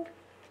successful.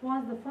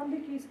 Once the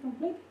funding is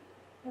complete,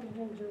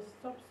 everything just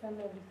stops and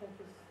everything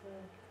is.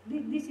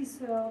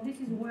 This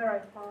is where I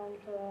found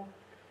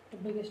the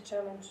biggest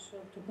challenge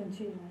to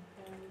continue,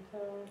 and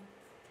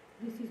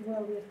this is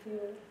where we are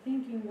still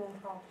thinking on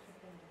how to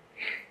support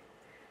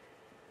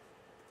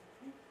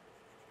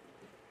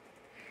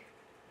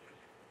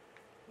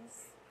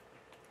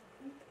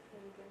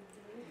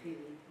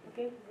them.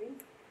 Okay,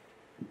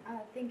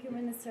 thank you,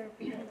 Minister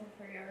Pavlova,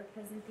 for your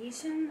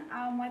presentation.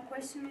 My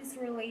question is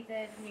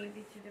related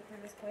maybe to the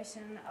previous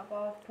question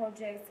about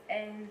projects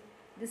and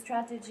the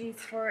strategies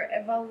for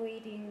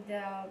evaluating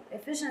the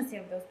efficiency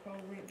of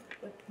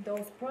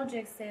those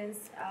projects,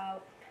 since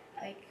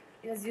like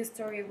as your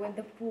story with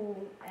the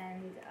pool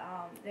and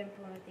the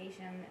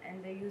implementation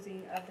and the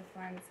using of the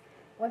funds,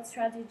 what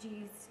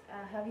strategies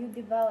have you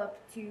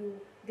developed to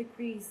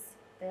decrease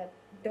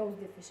those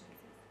deficiencies?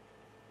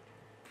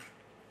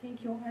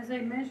 Thank you. As I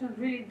mentioned,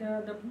 really,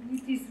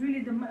 it is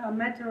really a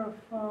matter of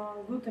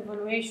good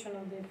evaluation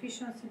of the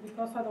efficiency,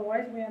 because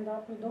otherwise we end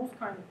up with those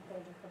kind of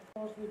projects. Of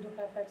course, we do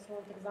have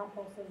excellent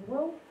examples as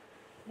well,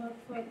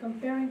 but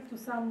comparing to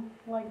some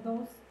like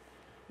those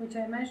which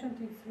I mentioned,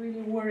 it's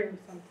really worrying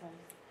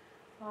sometimes.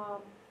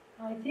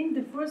 I think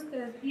the first,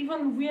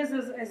 even we as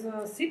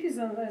a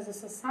citizen, as a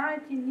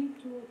society,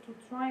 need to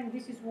try, and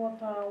this is what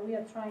we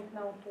are trying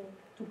now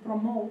to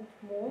promote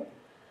more,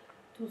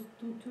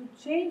 to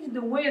change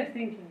the way of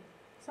thinking.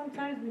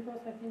 Sometimes, because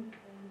I think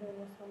there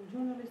was some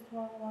journalist,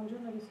 one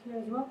journalist here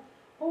as well,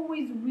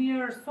 always we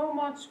are so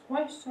much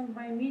questioned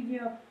by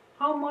media,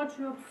 how much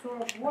you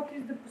absorb, what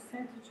is the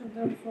percentage of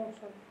the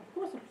absorption. Of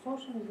course,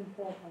 absorption is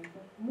important,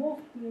 but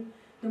mostly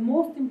the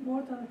most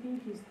important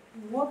thing is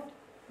what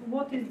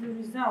is the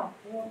result,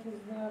 what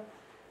is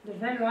the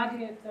value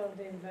added of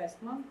the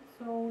investment.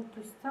 So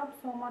to stop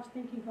so much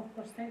thinking of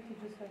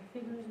percentages and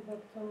figures,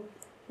 but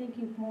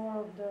thinking more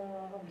of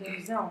the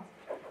result.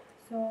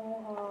 So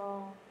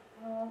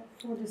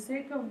for the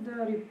sake of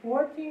the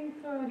reporting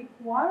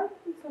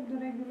requirements of the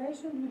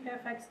regulations, we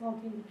have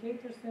excellent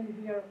indicators, and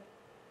we are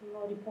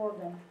report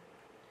them.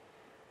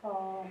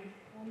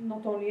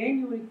 Not only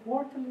annually,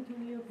 quarterly to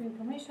the European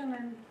Commission,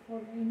 and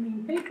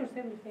in papers,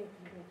 everything is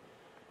good.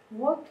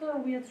 What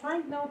we are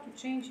trying now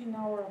to change in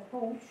our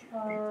approach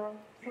are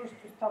first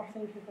to stop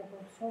thinking of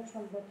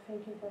absorption, but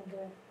thinking of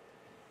the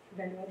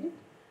value added.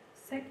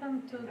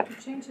 Second, to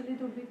change a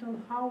little bit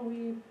on how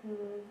we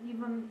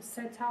even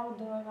set out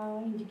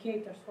the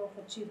indicators of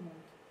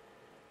achievement.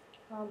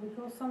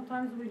 Because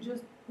sometimes we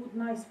just put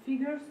nice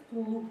figures to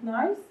look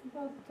nice,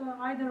 but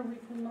either we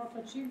could not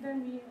achieve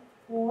them,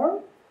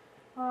 or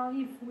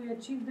if we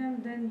achieve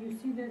them, then you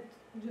see that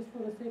just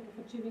for the sake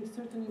of achieving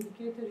certain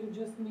indicators, you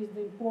just miss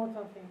the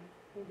important thing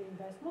in the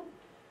investment.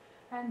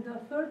 And the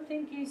third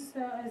thing is,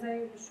 as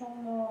I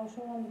shown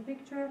on the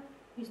picture,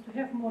 is to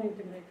have more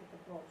integrated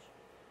approach.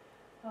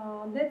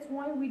 That's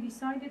why we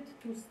decided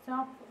to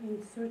stop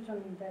in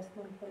certain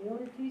investment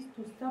priorities,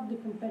 to stop the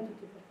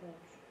competitive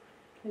approach.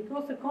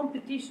 Because the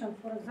competition,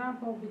 for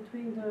example,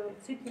 between the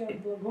city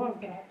of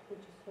Bulgaria,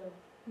 which is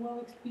well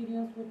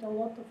experienced with a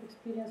lot of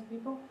experienced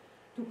people,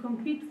 to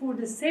compete for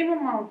the same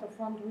amount of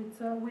funds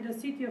with the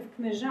city of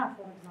Kneža,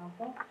 for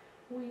example,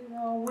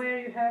 where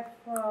you have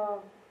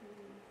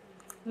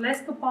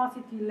less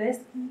capacity, less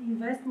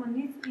investment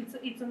needs,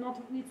 it's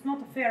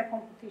not a fair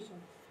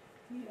competition.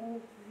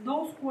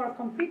 those who are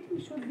competing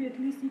should be at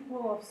least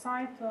equal of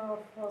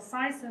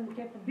size and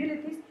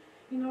capabilities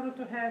in order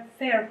to have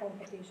fair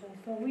competition.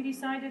 So we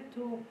decided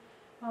to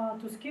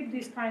skip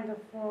this kind of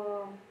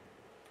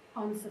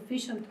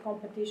insufficient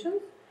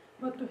competitions,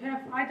 but to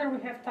have either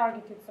we have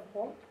targeted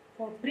support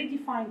for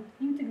predefined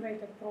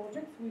integrated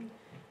projects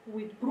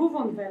with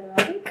proven value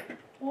added,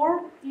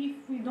 or if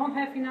we don't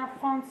have enough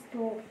funds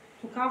to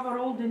cover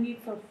all the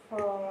needs of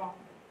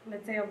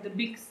let's say of the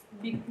big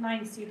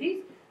 9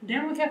 cities,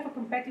 then we have a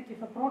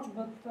competitive approach,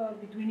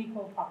 but between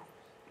equal partners.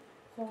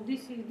 So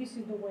this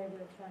is the way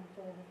we're trying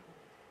to overcome.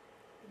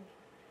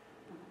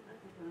 I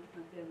have a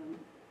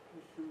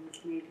question which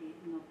maybe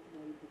not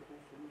very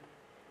professional,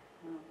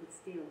 but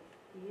still,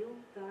 you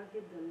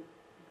target the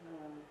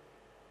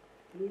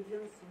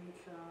regions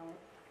which are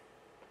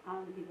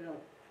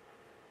undeveloped.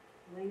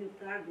 When you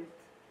target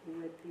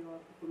with your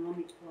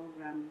economic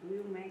program, do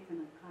you make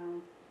an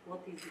account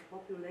what is the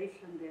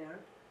population there,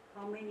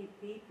 how many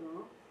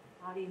people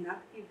are in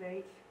active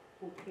age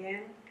who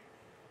can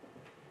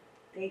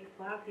take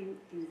part in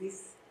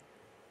this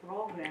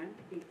program,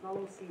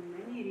 because in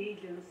many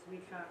regions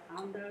which are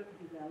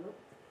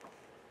underdeveloped,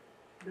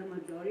 the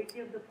majority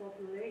of the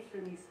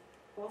population is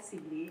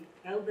possibly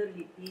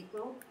elderly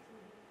people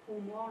who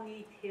more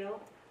need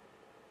help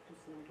to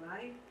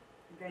survive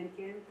than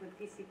can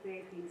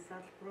participate in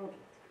such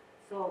projects.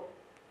 So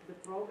the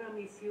program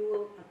is you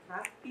will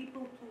attract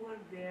people toward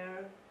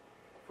there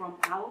from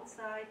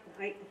outside.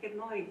 I have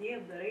no idea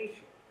of the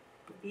ratio.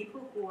 The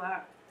people who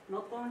are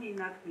not only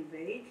in active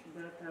age,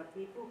 but are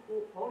people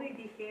who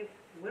already have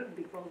work,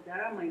 because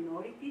there are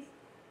minorities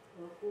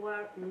who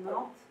are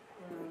not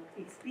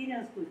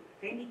experienced with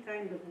any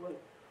kind of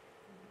work.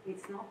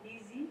 It's not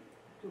easy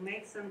to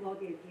make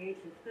somebody at the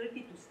age of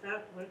 30 to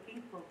start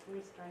working for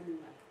first time in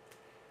life.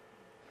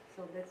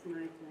 So that's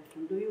my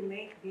question. Do you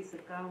make these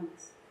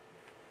accounts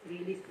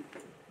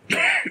realistically?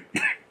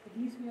 At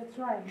least we are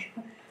trying.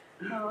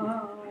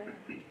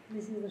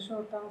 This is the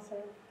short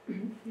answer.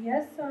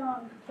 Yes,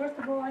 first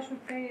of all, I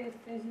should say,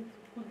 as it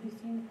could be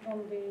seen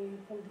from the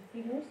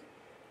figures,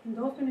 in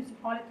those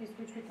municipalities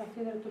which we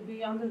consider to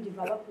be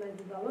underdeveloped, less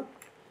developed,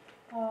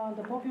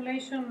 the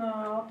population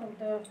out of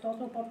the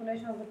total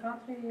population of the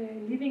country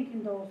living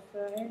in those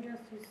areas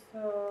is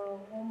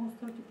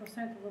almost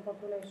 30% of the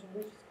population,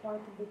 which is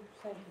quite a big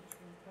percentage,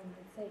 I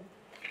would say.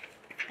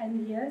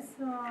 And yes,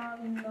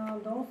 in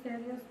those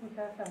areas we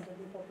have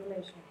elderly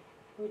population,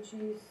 which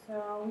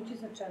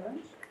is a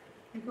challenge,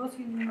 because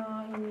in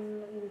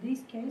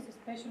this case,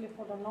 especially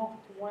for the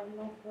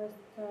northwest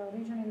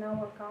region in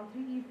our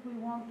country, if we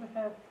want to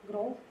have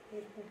growth,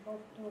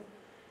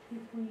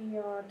 if we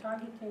are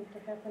targeting to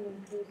have an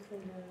increase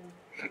in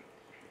the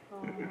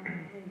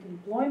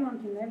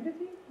employment in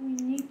everything, we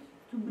need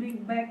to bring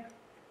back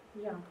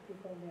young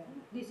people there.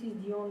 This is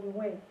the only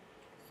way.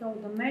 So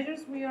the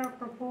measures we are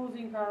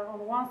proposing are, on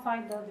one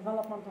side, the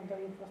development of the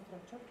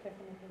infrastructure.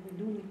 Definitely we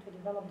do need to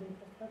develop the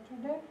infrastructure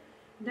there.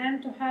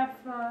 Then to have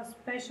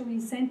special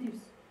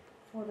incentives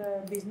for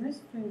the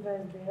business to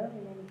invest there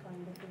in any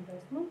kind of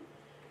investment.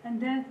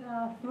 And then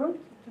third,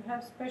 to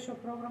have special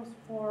programs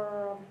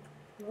for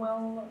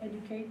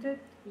well-educated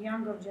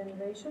younger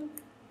generation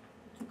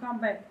to come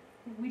back,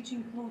 which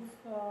includes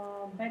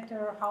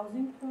better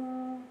housing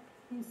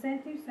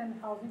incentives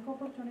and housing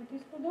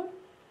opportunities for them,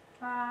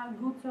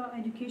 good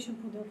education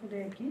for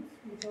their kids,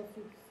 because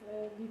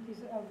it is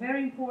a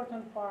very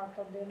important part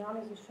of the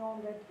analysis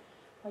shown that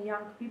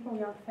young people,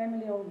 young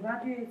family or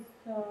graduates,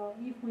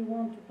 if we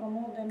want to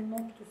promote them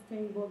not to stay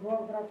in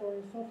Bulgaria or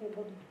in Sofia,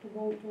 but to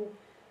go to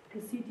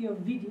the city of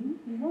Vidin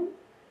even,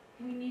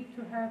 we need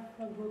to have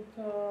a good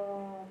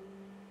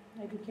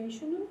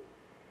educational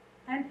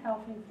and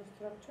health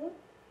infrastructure,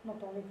 not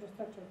only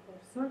infrastructure for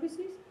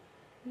services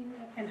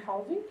and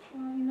housing,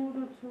 in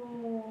order to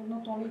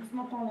it's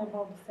not only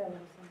about the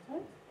salaries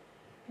sometimes,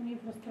 and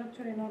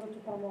infrastructure in order to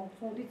promote.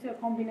 So this is a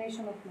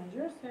combination of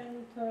measures,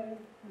 and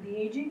the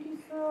aging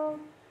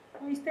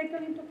is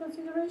taken into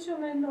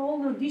consideration, and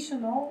all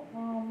additional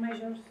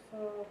measures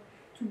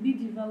to be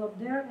developed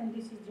there, and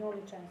this is the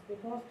only chance,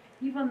 because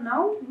even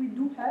now we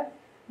do have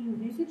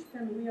envisaged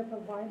and we are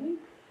providing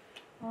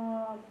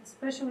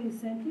special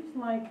incentives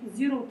like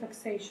zero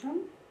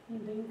taxation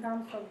in the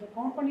incomes of the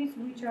companies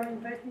which are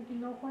investing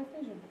in Northwest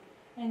Asia.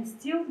 And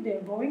still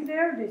they're going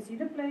there, they see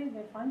the place,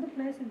 they find the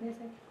place, and they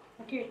say,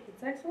 okay,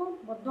 it's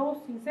excellent, but those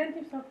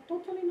incentives are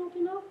totally not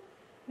enough,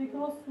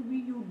 because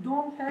you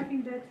don't have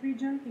in that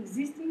region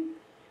existing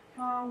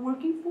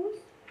working force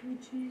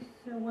which is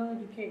well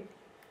educated.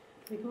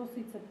 Because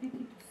it's a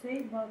pity to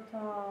say, but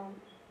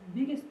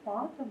biggest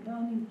part of the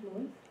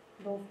unemployed,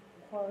 those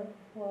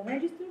who are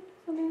registered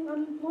as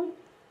unemployed,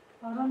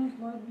 are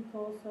unemployed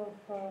because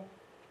of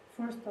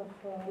first of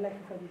lack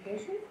of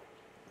education,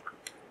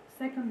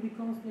 second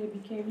because they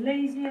became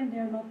lazy and they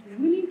are not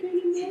willing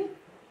anymore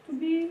to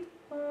be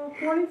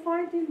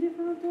qualified in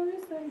different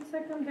areas, and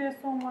second, they are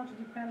so much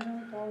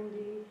dependent on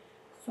the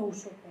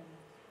social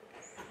payments.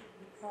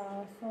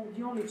 So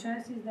the only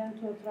chance is then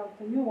to attract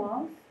the new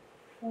ones,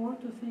 or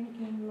to think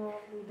in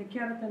the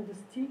carrot and the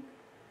stick,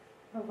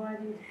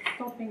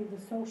 stopping the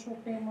social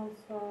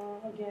payments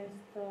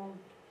against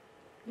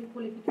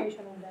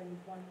pre-qualification and then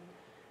employment.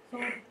 So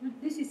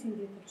this is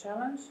indeed a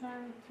challenge,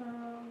 and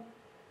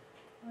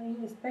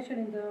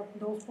especially in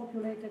those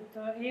populated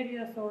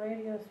areas or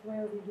areas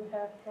where we do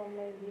have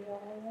maybe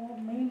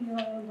mainly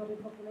elderly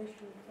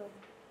population,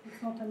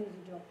 it's not an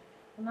easy job.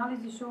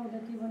 Analysis show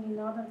that even in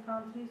other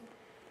countries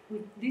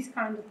with this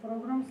kind of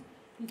programs,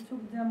 it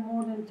took them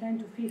more than 10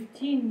 to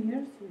 15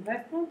 years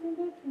investment in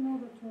that in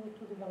order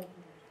to develop it.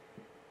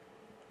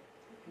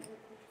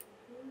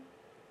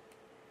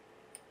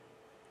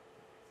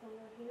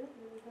 Someone here,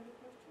 do you have a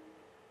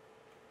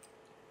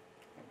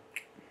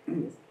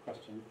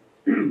question?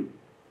 Question.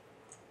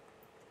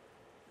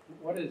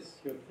 What is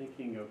your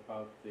thinking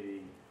about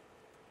the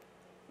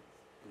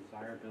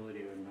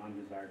desirability or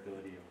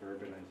non-desirability of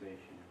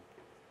urbanization,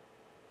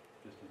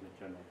 just as a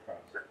general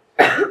process?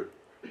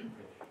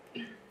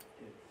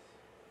 It's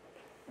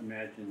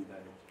imagined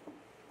that it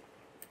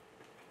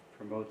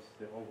promotes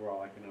the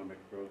overall economic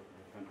growth of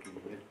the country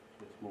if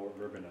it's more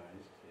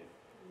urbanized, if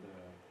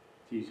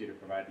it's easier to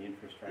provide the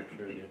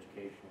infrastructure, the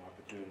educational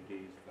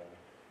opportunities, the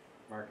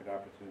market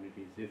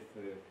opportunities, if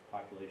the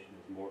population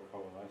is more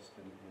coalesced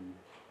in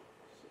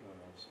a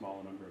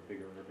small number of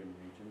bigger urban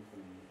regions. I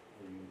mean,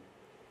 are you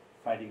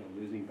fighting a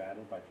losing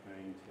battle by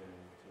trying to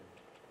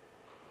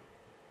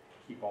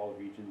keep all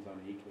regions on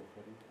an equal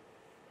footing?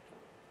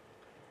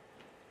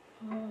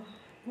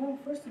 Well,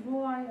 first of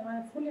all,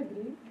 I fully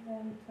agree,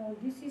 and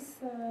this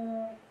is,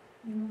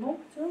 in long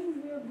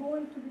term, we are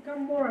going to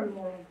become more and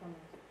more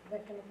organized.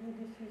 Definitely,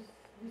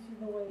 this is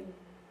the way,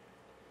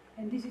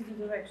 and this is the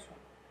direction.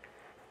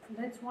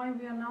 That's why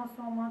we are now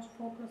so much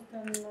focused,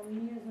 and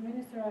me as a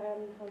minister, I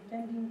am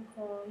attending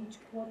each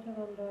quarter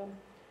on the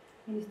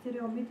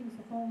ministerial meetings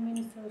of all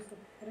ministers of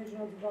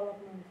regional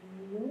development in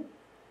the EU.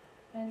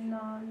 And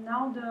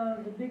now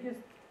the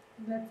biggest,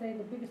 let's say,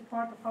 the biggest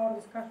part of our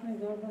discussion is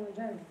the urban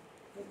agenda,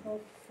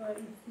 because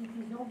it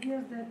is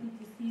obvious that it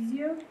is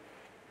easier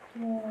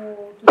to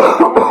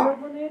develop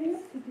urban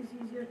areas, it is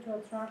easier to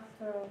attract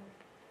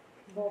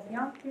both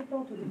young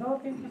people, to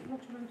develop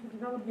infrastructure and to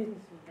develop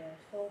businesses there.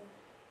 So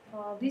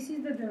this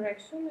is the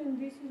direction,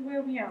 and this is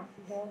where we are.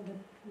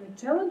 The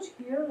challenge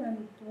here,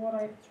 and what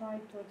I've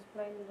tried to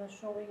explain in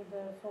showing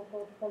the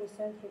so-called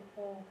polycentric,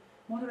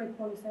 moderate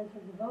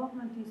polycentric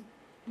development is,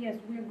 yes,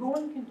 we are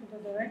going into the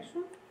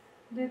direction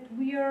that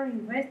we are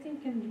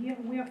investing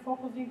and we are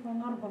focusing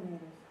on urban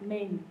areas,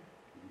 mainly.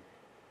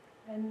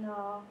 And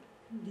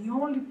the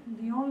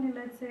only,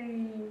 let's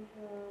say,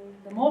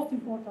 the most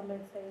important,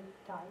 let's say,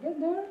 target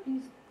there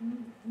is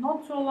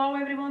not to allow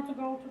everyone to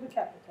go to the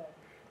capital,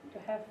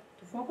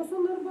 to focus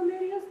on urban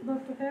areas,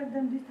 but to have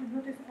them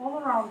distributed all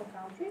around the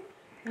country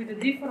with a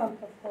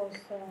different, of course,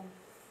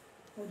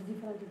 with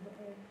different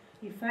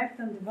effect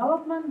and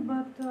development,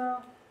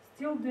 but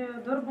still the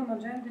urban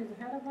agenda is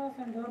ahead of us,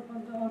 and the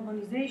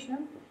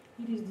urbanization,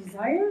 it is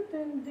desired,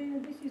 and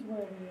this is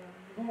where we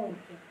are going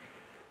to.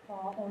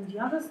 On the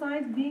other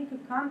side, being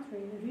a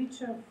country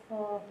rich of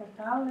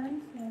fertile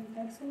lands and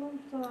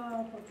excellent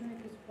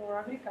opportunities for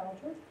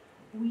agriculture,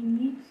 we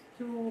need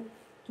to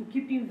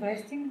keep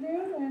investing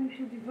there and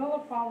to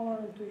develop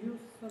to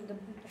use, to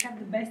have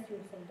the best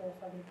use of those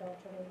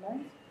agricultural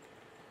lands.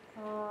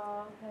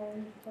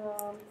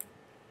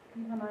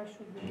 Even I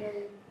should be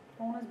very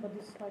honest, but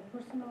this is my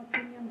personal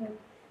opinion, that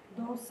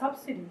those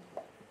subsidies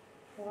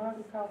for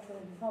agricultural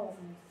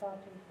development,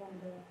 starting from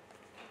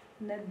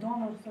the net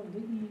donors of the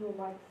EU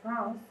like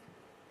France,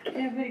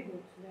 they are very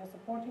good. They are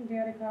supporting the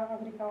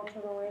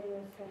agricultural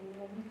areas and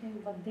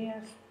everything, but they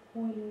are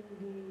spoiling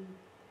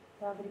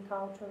the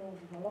agricultural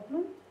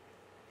development,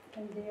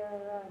 and they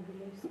are, I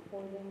believe,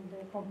 spoiling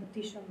the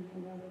competition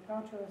in the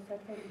agricultural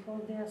sector,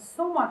 because they are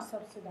so much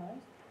subsidized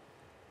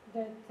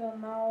that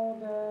now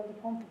the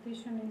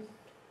competition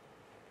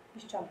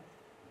is challenged,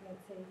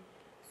 let's say.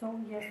 So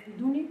yes, we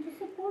do need to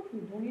support, we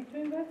do need to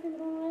invest in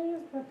rural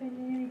areas, but in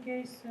any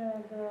case,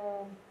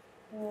 the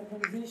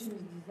urbanization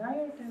is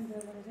desired, and the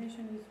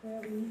urbanization is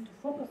where we need to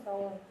focus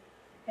our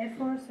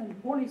efforts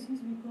and policies,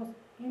 because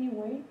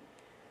anyway,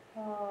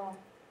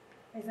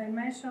 as I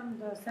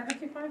mentioned,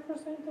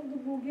 75% of the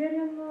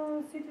Bulgarian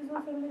citizens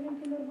are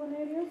living in urban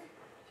areas,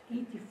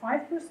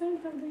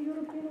 85% of the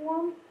European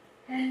one,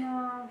 and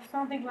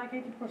something like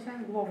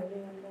 80% globally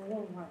and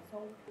worldwide.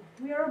 So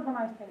we are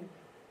urbanized anyway.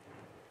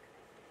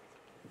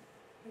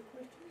 Any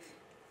questions?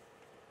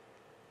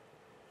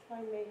 If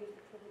I may use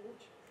the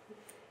privilege.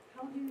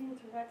 How do you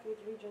interact with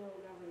regional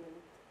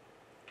government?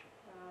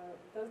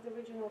 Does the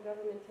regional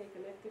government take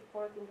an active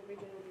part in the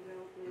regional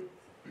development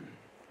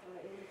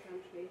in the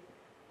country?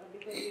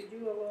 Because you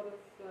do a lot of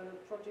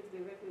projects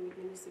directly with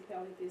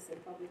municipalities and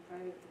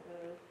public-private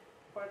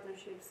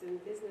partnerships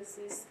and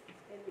businesses,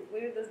 and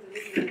where does the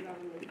regional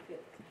government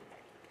fit?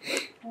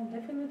 Well,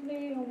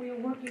 definitely, we are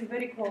working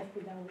very close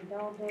with them.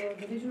 Without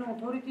the regional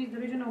authorities, the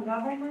regional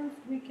governments,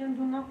 we can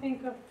do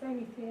nothing of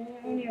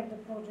any of the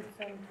projects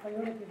and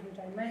priorities which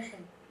I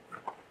mentioned.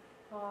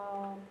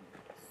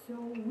 So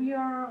we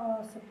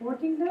are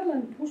supporting them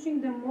and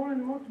pushing them more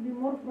and more to be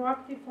more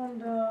proactive on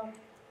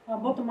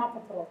bottom-up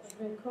approach,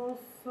 because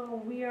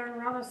we are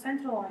rather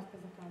centralized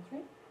as a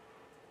country,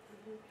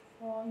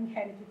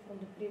 inherited from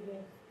the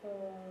previous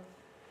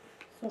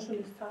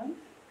socialist time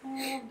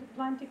of the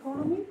planned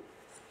economy,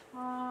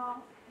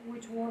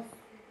 which was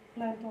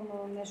planned on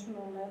a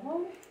national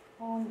level.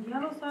 On the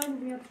other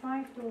side, we are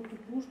trying to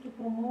push to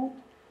promote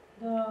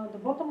the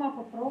bottom-up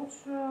approach,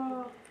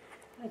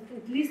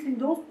 at least in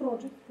those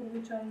projects for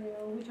which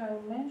I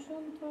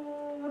mentioned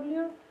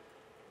earlier,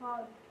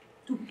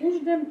 to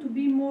push them to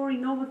be more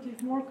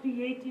innovative, more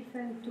creative,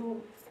 and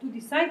to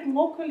decide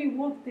locally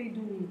what they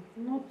do need.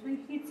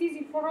 It's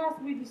easy for us.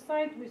 We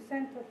decide, we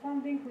send the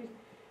funding,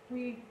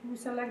 we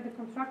select the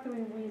contractor,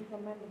 and we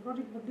implement the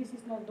project. But this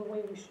is not the way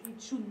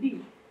it should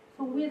be.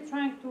 So we are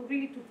trying to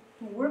really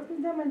to work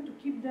with them and to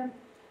keep them,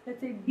 let's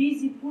say,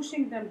 busy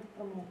pushing them to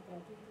promote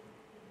projects.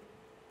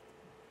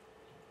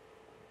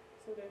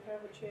 So they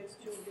have a chance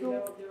to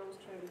develop their own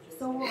strategies.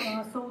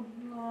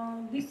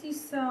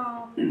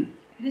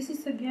 This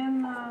is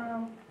again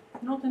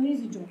not an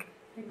easy job,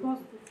 because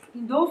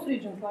in those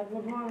regions like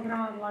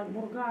Bulgaria, like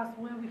Burgas,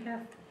 where we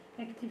have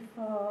active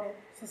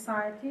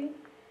society,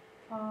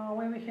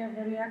 where we have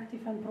very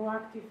active and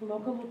proactive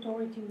local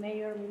authority,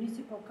 mayor,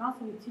 municipal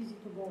council, it's easy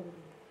to go with it.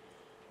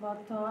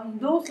 But in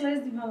those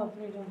less developed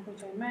regions,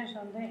 which I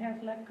mentioned, they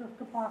have lack of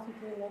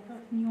capacity, lack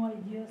of new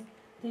ideas.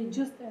 They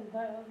just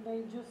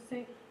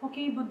say,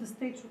 okay, but the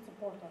state should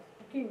support us.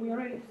 Okay, we are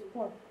ready to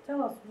support.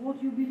 Tell us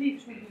what you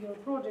believe should be your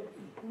project,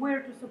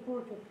 where to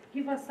support you.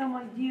 Give us some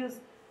ideas.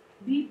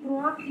 Be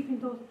proactive in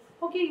those.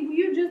 Okay,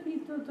 you just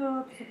need to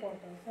support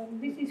us.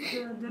 And this is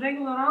the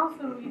regular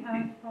answer we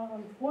have,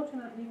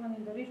 unfortunately, even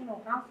in the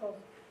regional councils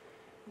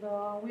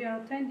we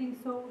are attending.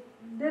 So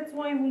that's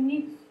why we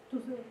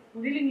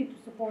really need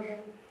to support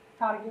them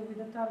with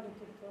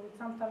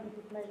some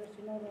targeted measures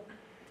in order,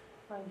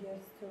 I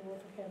guess, to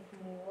have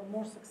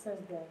more success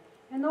there.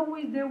 And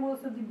always there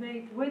was a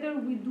debate whether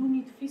we do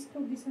need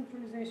fiscal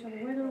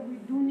decentralization, whether we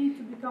do need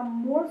to become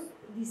more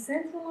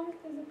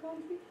decentralized as a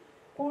country,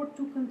 or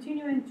to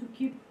continue and to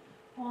keep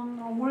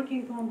on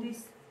working on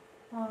this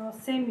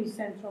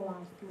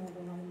semi-centralized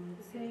model, I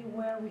might say,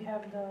 where we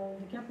have the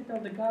capital,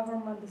 the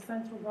government, the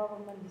central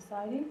government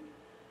deciding.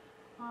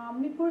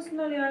 Me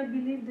personally, I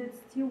believe that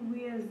still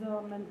we as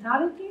a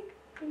mentality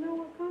in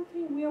our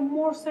country, we are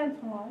more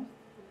centralized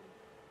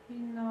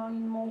in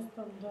most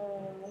of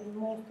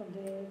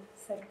the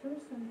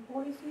sectors and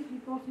policies,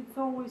 because it's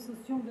always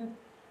assumed that,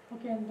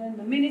 okay, and then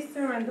the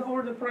minister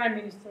or the prime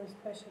minister,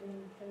 especially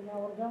in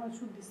our government,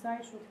 should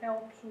decide, should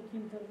help, should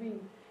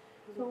intervene.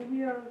 So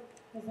we are,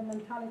 as a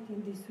mentality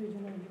in this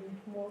region, I believe,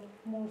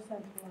 more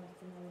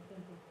centralized in our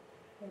thinking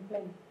and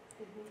planning.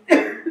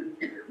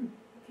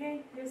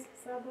 Okay, yes,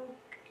 Sabo.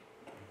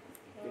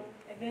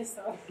 I guess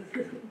so.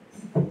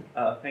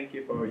 Thank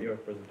you for your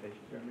presentation,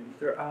 Mr.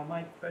 Minister.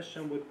 My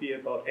question would be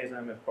about, as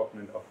I'm a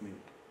proponent of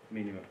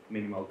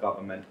minimal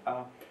government,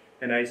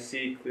 and I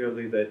see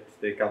clearly that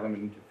the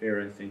government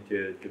interference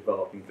into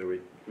developing the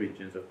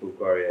regions of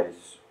Bulgaria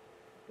is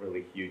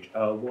really huge.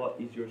 What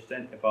is your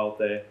sense about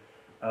the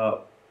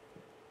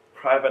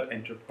private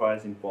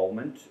enterprise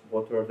involvement?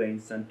 What are the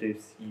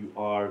incentives you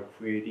are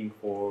creating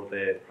for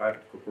the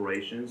private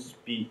corporations,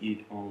 be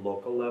it on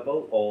local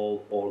level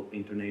or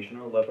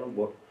international level?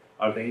 What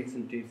are the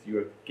incentives you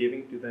are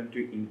giving to them to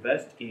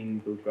invest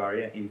in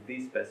Bulgaria in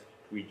these specific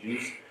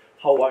regions?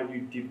 How are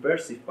you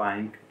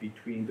diversifying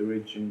between the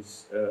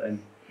regions and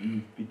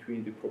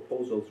between the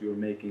proposals you're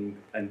making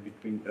and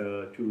between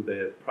to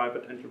the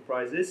private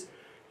enterprises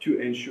to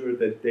ensure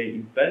that they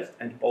invest?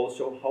 And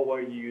also, how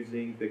are you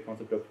using the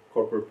concept of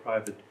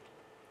corporate-private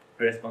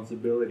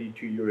responsibility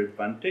to your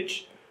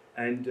advantage?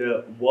 And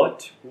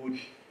what would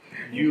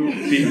you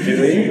be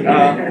doing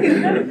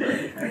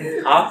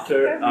after?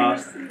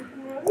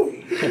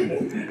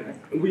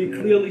 We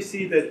clearly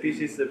see that this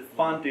is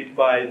funded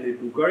by the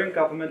Bulgarian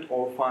government,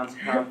 or funds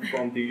come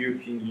from the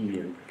European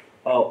Union.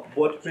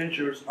 What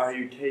measures are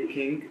you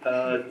taking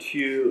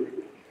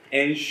to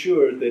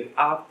ensure that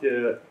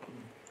after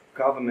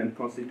government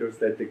considers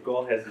that the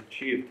goal has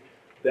achieved,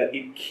 that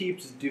it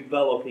keeps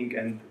developing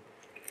and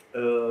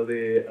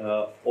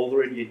the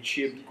already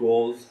achieved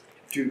goals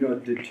do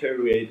not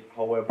deteriorate,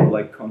 however,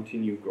 like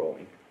continue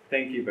growing?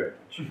 Thank you very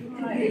much.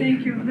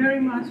 Thank you very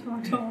much for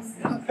those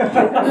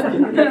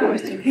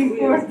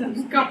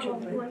important couple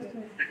of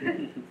questions.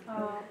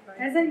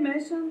 As I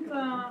mentioned,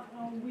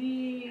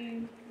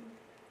 we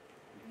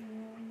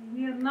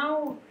are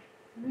now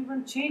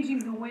even changing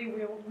the way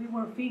we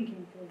were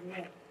thinking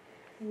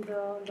in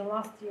the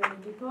last year,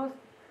 because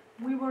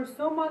we were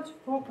so much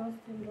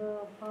focused in the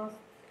past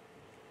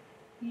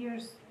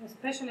years,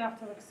 especially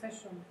after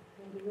accession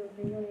in the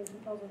European Union in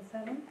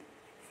 2007,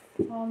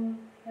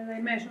 as I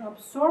mentioned,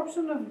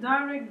 absorption of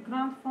direct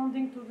grant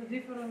funding to the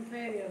different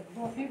areas,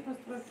 both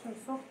infrastructure,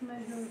 soft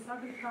measures,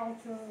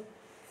 agriculture,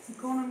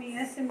 economy,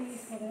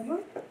 SMEs, whatever.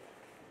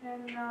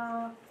 And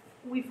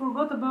we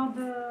forgot about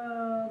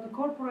the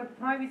corporate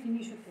private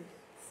initiatives.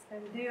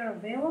 And they are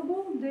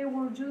available, they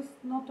were just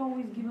not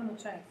always given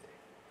a chance.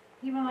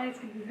 Even I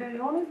should be very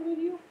honest with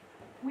you,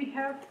 we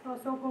have a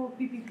so-called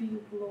PPP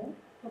law,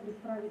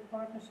 public-private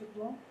partnership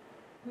law,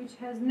 which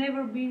has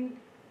never been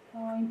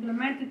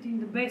implemented in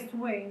the best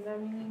way. And I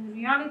mean, in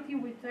reality,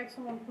 we take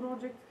some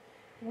projects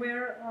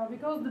where,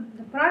 because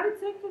the private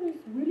sector is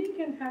really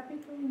happy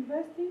to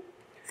invest in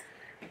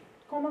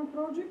common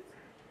projects,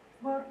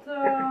 but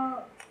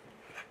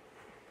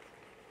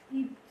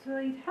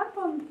it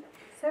happened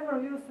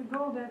several years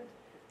ago that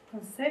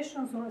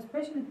concessions, or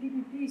especially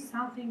PPP, is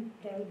something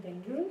very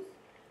dangerous.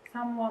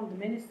 Someone, the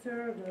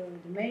minister,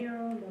 the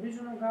mayor, the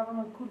regional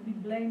government could be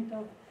blamed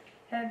of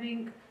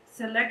having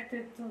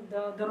selected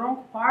the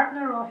wrong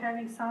partner or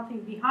having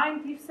something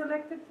behind if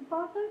selected the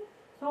partner.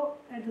 So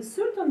at a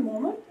certain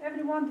moment,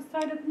 everyone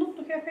decided not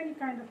to have any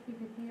kind of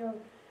PPP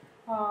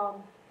or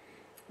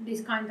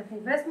this kind of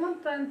investment,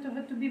 and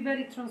to be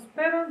very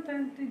transparent,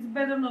 and it's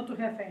better not to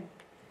have any.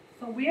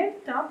 So we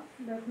ended up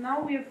that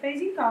now we are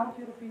phasing out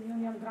European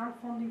Union grant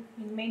funding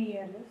in many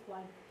areas,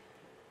 like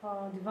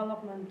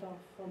development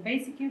of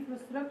basic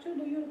infrastructure.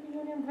 The European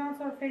Union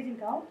grants are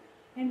phasing out,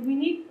 and we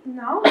need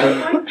now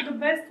to find the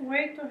best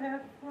way to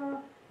have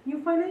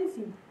new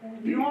financing.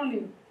 And the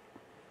only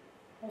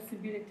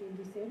possibility in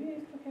this area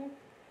is to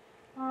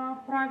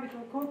have private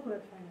or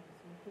corporate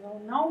financing.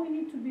 So now we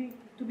need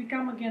to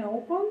become again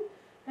open,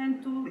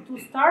 and to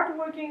start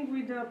working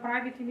with the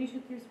private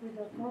initiatives, with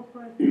the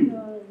corporate,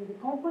 with the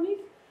companies,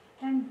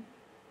 and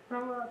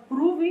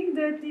proving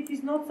that it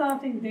is not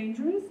something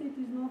dangerous, it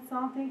is not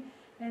something,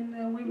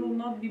 and we will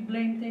not be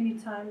blamed any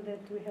time that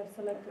we have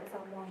selected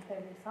someone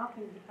having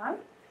something behind.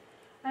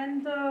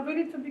 And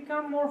really to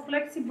become more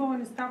flexible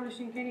in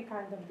establishing any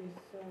kind of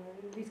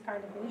this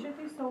kind of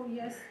initiative. So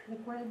yes,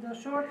 the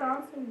short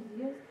answer is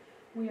yes.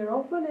 We are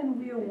open and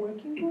we are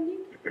working on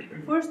it.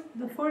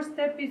 The first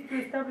step is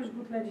to establish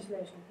good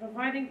legislation,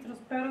 providing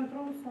transparent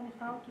rules on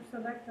how to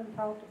select and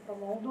how to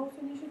promote those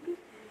initiatives,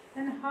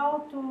 and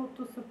how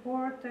to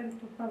support and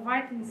to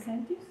provide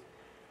incentives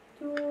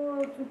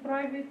to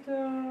private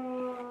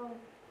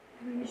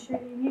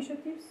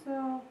initiatives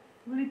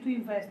really to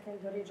invest in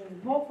the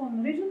region, both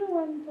on regional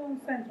and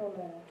on central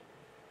level.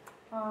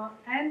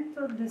 In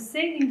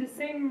the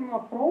same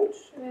approach,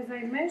 as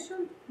I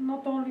mentioned,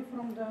 not only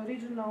from the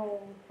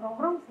regional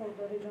program for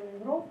the regional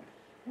growth,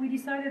 we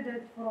decided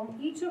that from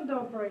each of the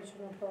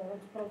operational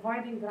programs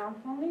providing grant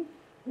funding,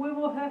 we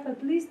will have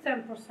at least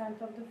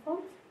 10% of the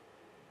funds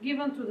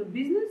given to the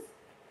business,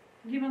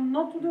 given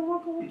not to the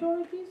local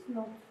authorities,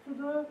 not to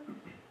the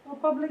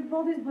public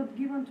bodies, but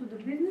given to the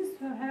business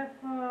to have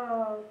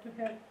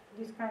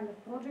this kind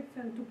of projects,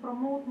 and to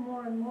promote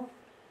more and more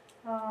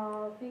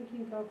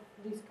thinking of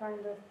this kind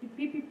of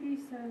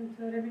PPPs and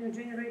revenue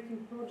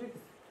generating projects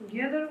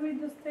together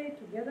with the state,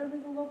 together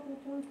with the local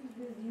authorities.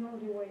 This is the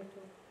only way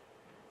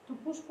to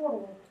push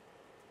forward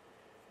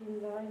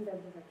in that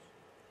direction.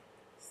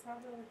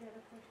 Sandra, you had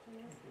a question?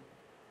 Yes?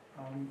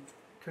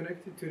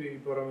 Connected to the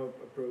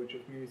bottom-up approach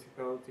of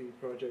municipality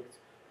projects,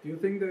 do you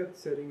think that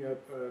setting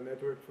up a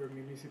network for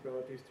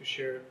municipalities to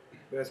share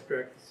best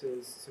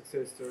practices,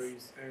 success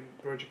stories, and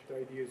project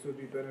ideas would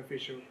be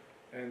beneficial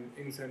and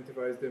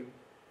incentivize them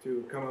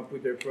to come up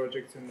with their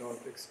projects and not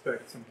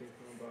expect something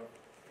from above?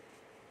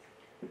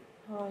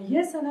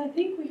 Yes, and I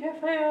think we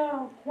have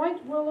a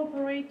quite well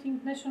operating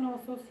National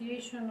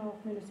Association of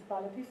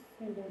Municipalities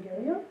in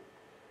Bulgaria.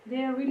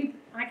 They are really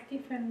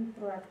active and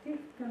proactive,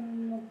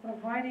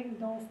 providing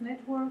those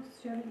networks,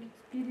 sharing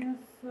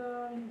experience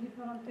in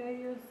different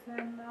areas,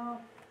 and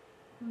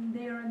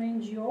they are an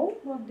NGO,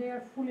 but they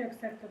are fully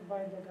accepted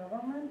by the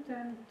government,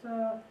 and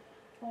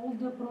all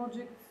the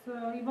projects,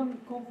 even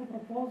call for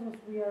proposals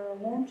we are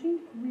launching,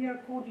 we are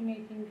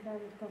coordinating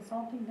and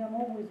consulting them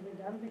always with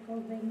them,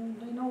 because they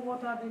know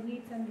what are the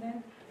needs, and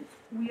then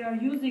we are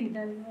using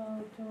them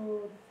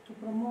to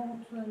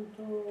promote and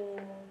to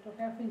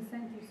have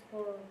incentives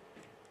for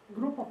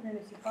group of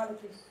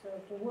municipalities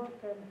to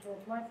work and to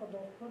apply for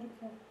those projects.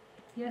 So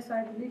yes,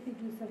 I believe it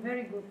is a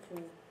very good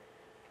tool.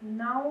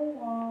 Now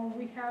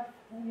we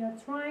are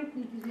trying,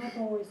 it is not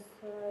always,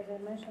 as I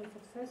mentioned,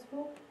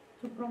 successful,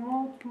 to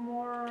promote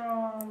more,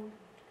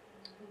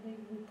 we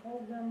call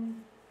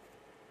them,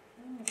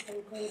 I don't know how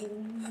you call it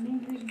in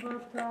English,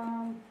 but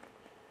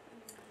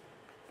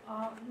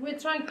we're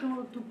trying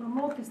to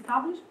promote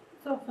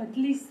establishments of at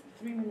least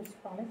 3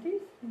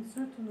 municipalities in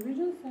certain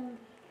regions, and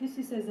this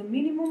is as a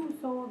minimum,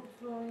 so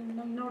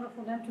in order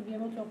for them to be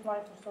able to apply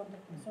for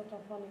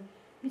certain funding.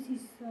 This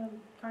is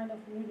kind of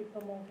really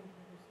promoting.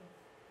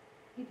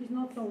 It is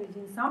not so easy.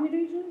 In some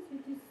regions,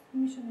 it is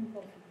mission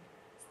impossible,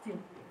 still.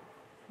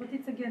 But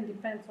it again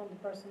depends on the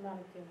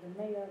personality of the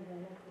mayor, the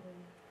local.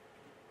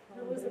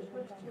 There was a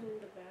question in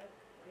the back,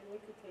 and we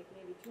could take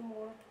maybe 2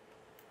 more.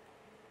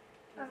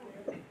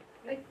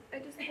 I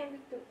just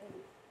wanted to.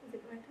 Is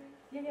it my turn?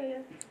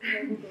 Yeah.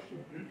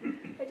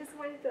 I just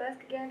wanted to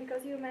ask again,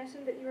 because you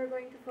mentioned that you were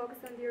going to focus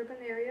on the urban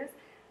areas,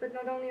 but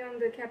not only on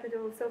the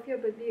capital Sofia,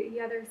 but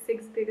the other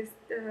 6 biggest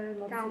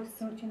towns.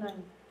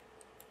 39.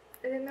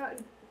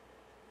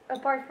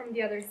 apart from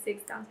the other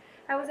 6 towns.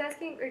 I was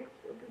asking,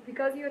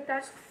 because you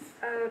attached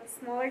a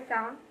smaller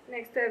town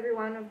next to every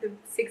one of the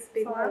 6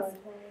 big ones.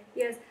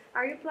 Yes.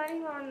 Are you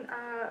planning on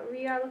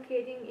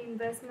reallocating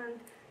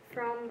investment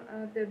from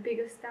the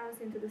biggest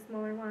towns into the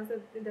smaller ones,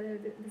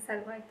 the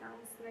satellite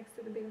towns next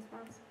to the biggest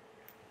ones?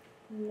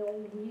 No,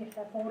 we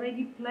have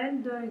already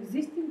planned the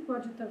existing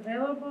budget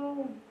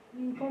available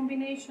in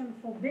combination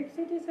for big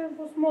cities and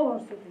for smaller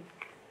cities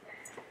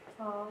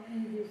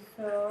in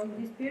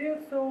this period.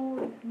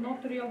 So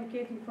not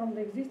reallocating from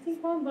the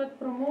existing one, but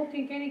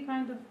promoting any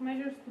kind of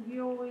measures to be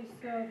always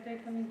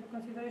taken into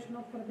consideration,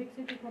 not for the big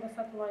city, for the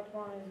satellite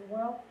one as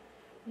well.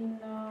 In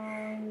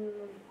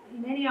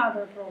any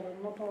other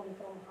program, not only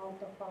from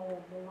out of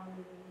the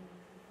one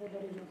for the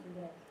regions in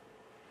there.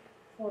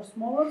 For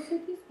smaller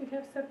cities, we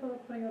have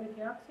separate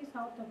priority axes,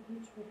 out of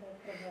which we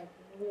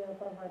are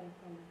providing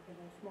funding for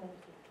the smaller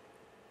cities.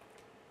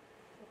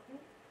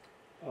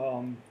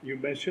 You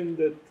mentioned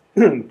that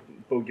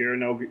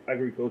Bulgarian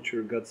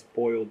agriculture got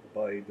spoiled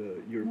by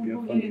the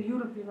European funding.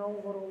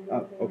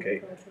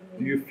 Okay.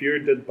 Do you fear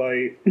that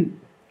by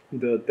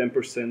the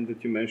 10%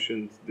 that you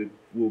mentioned that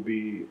will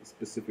be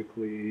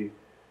specifically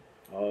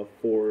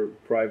for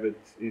private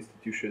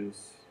institutions,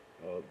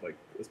 like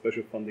a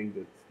special funding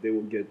that they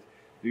will get,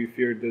 do you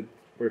fear that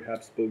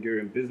perhaps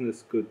Bulgarian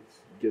business could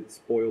get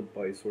spoiled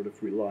by sort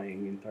of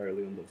relying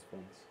entirely on those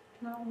funds?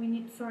 No, we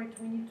need to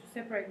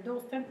separate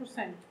those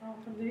 10%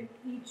 out of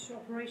each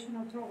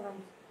operational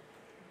programs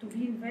to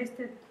be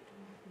invested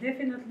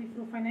definitely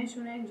through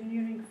financial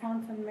engineering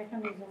funds and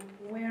mechanisms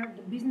where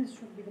the business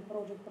should be the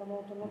project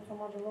promoter, not so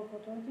much the local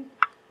authorities,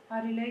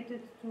 are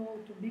related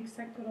to big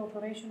sector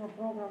operational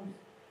programs,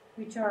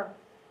 which are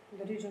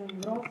the regional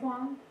growth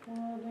one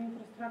for the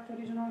infrastructure,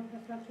 regional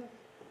infrastructure,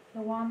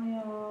 the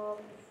one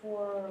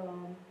for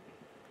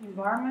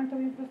environmental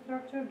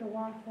infrastructure, the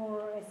one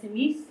for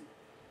SMEs,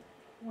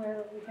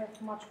 where we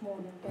have much more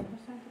than 10%,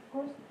 of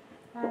course,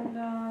 and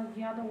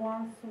the other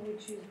ones,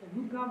 which is the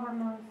good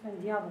governance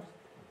and the others.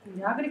 In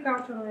the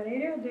agricultural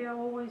area, they are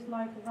always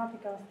like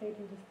Vatican state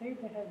in the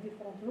state. They have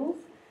different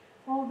rules.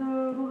 All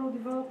the rural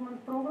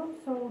development programs,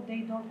 so they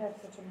don't have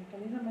such a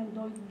mechanism. And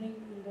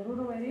in the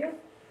rural areas,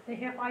 they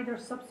have either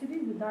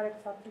subsidies, the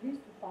direct subsidies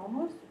to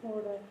farmers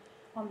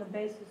on the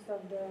basis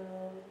of the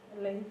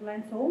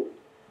land sold,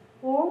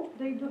 or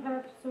they do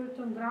have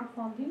certain grant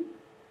funding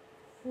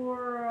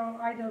for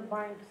either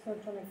buying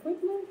certain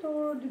equipment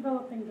or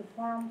developing the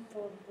farms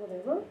or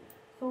whatever.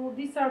 So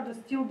these are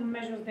still the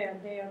measures there.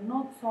 They are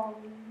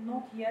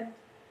not yet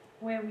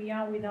where we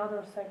are with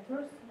other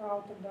sectors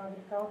out of the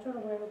agriculture,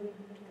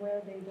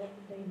 where they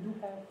do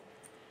have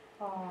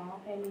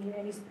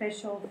any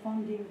special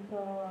funding,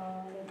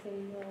 let's say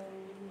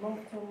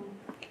long-term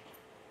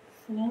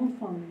loan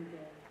funding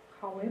there.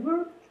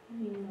 However,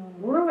 in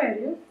rural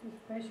areas,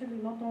 especially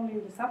not only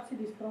in the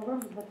subsidies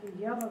programs, but in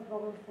the other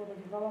programs for the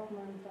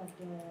development of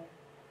the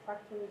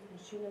factories,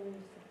 machinery,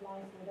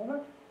 supplies,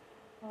 whatever,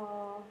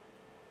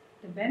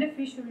 the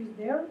beneficiaries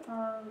there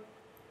are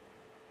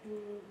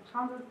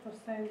 100%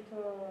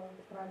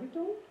 private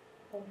owned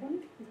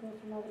companies, because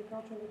in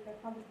agriculture we have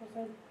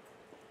 100%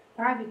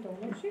 private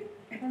ownership,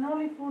 and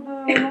only for the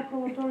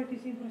local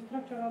authorities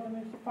infrastructure are the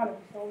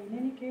municipalities. So in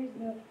any case,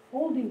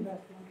 all the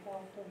investments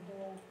out of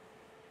the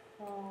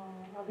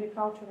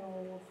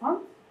agricultural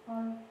funds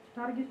are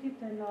targeted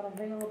and are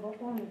available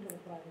only to the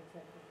private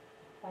sector.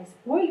 By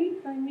spoiling,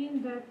 I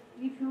mean that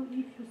if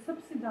you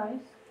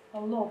subsidize a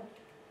lot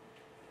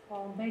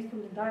based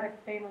on the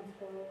direct payments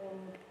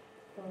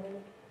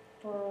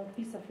for a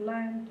piece of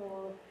land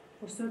or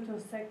for certain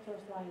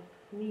sectors like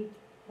meat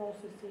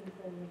processing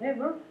or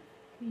whatever,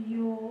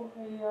 you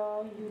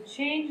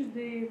change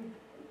the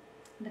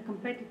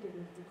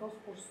competitiveness, because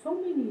for so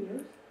many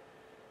years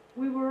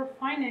we were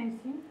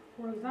financing,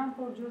 for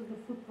example, just the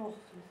food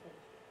processing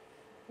sector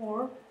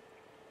or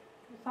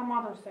some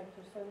other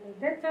sectors. And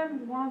at that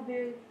time, once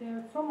they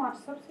are so much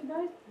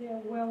subsidized, they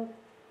are well,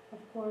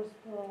 of course,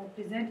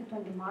 presented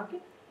on the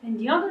market. And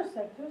the other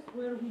sectors,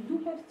 where we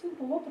do have still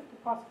a lot of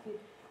capacity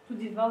to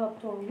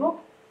develop, to unlock,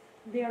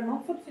 they are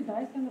not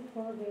subsidized, and of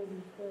course there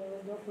is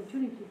the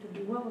opportunity to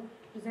be well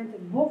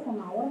presented both on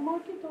our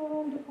market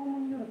or on the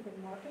common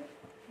European market,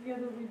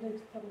 together with the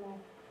external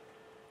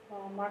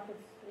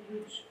markets,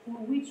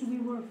 which we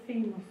were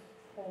famous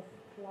of,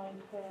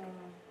 like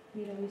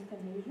Middle East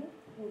and Asia.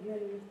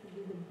 Bulgaria used to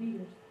be the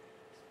biggest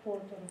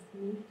exporter of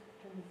meat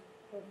and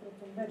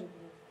fruits and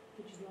vegetables,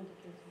 which is not the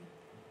case now.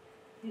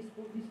 This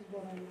is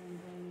what I mean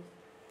by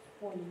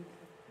spoiling.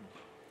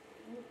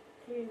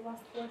 Okay,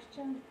 last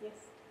question.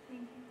 Yes.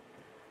 Thank you.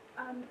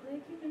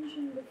 Like you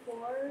mentioned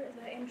before,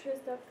 the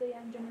interest of the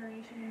young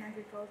generation in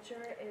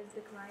agriculture is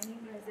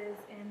declining, as is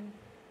in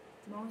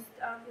most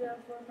of the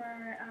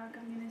former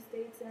communist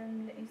states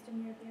and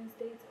Eastern European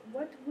states.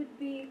 What would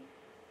be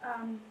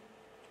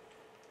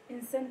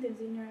incentives,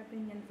 in your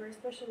opinion, for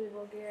especially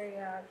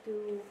Bulgaria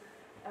to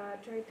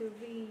try to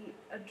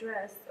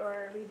readdress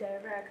or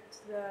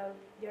redirect the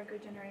younger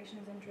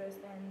generation's interest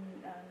in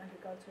an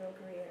agricultural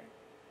career?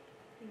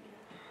 Thank you.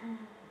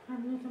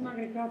 I'm not not an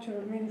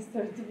agricultural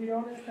minister, to be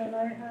honest, and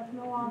I have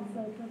no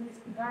answer to this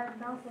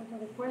direct answer to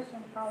the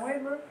question.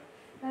 However,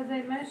 as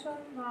I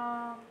mentioned,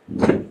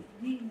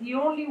 the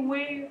only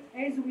way,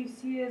 as we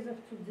see as of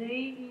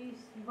today, is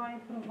by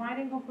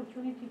providing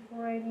opportunity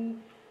for any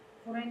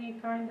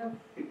kind of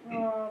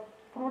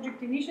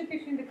project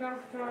initiatives in the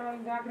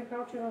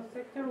agricultural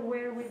sector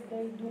where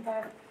they do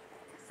have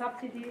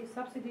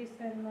subsidies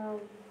and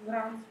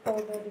grants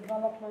for the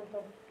development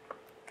of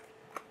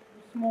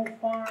small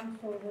farms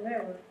or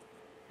whatever.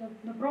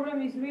 The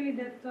problem is really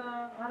that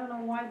I don't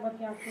know why, but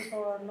young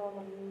people are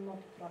normally not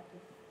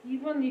attracted.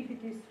 Even if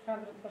it is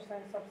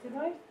 100%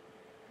 subsidized,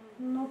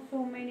 not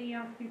so many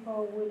young people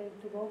are willing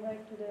to go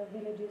back to their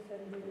villages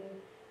and really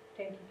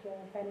take care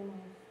of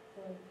animals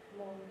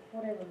or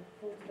whatever,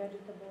 fruits,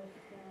 vegetables,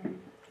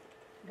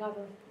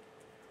 gather.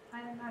 I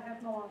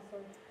have no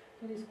answer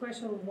to this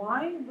question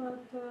why,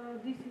 but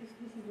this is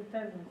the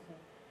tendency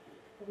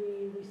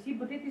we see.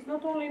 But it is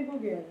not only in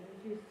Bulgaria;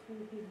 it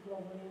is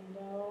global. In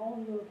all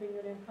European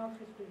Union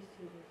countries, we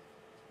see this.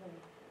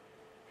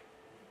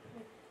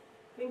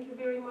 Thank you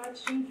very much.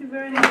 Thank you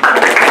very much.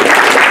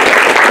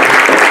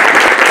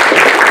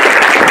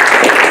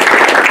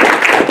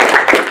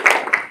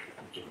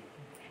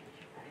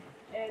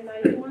 And I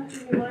want to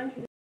remind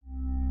you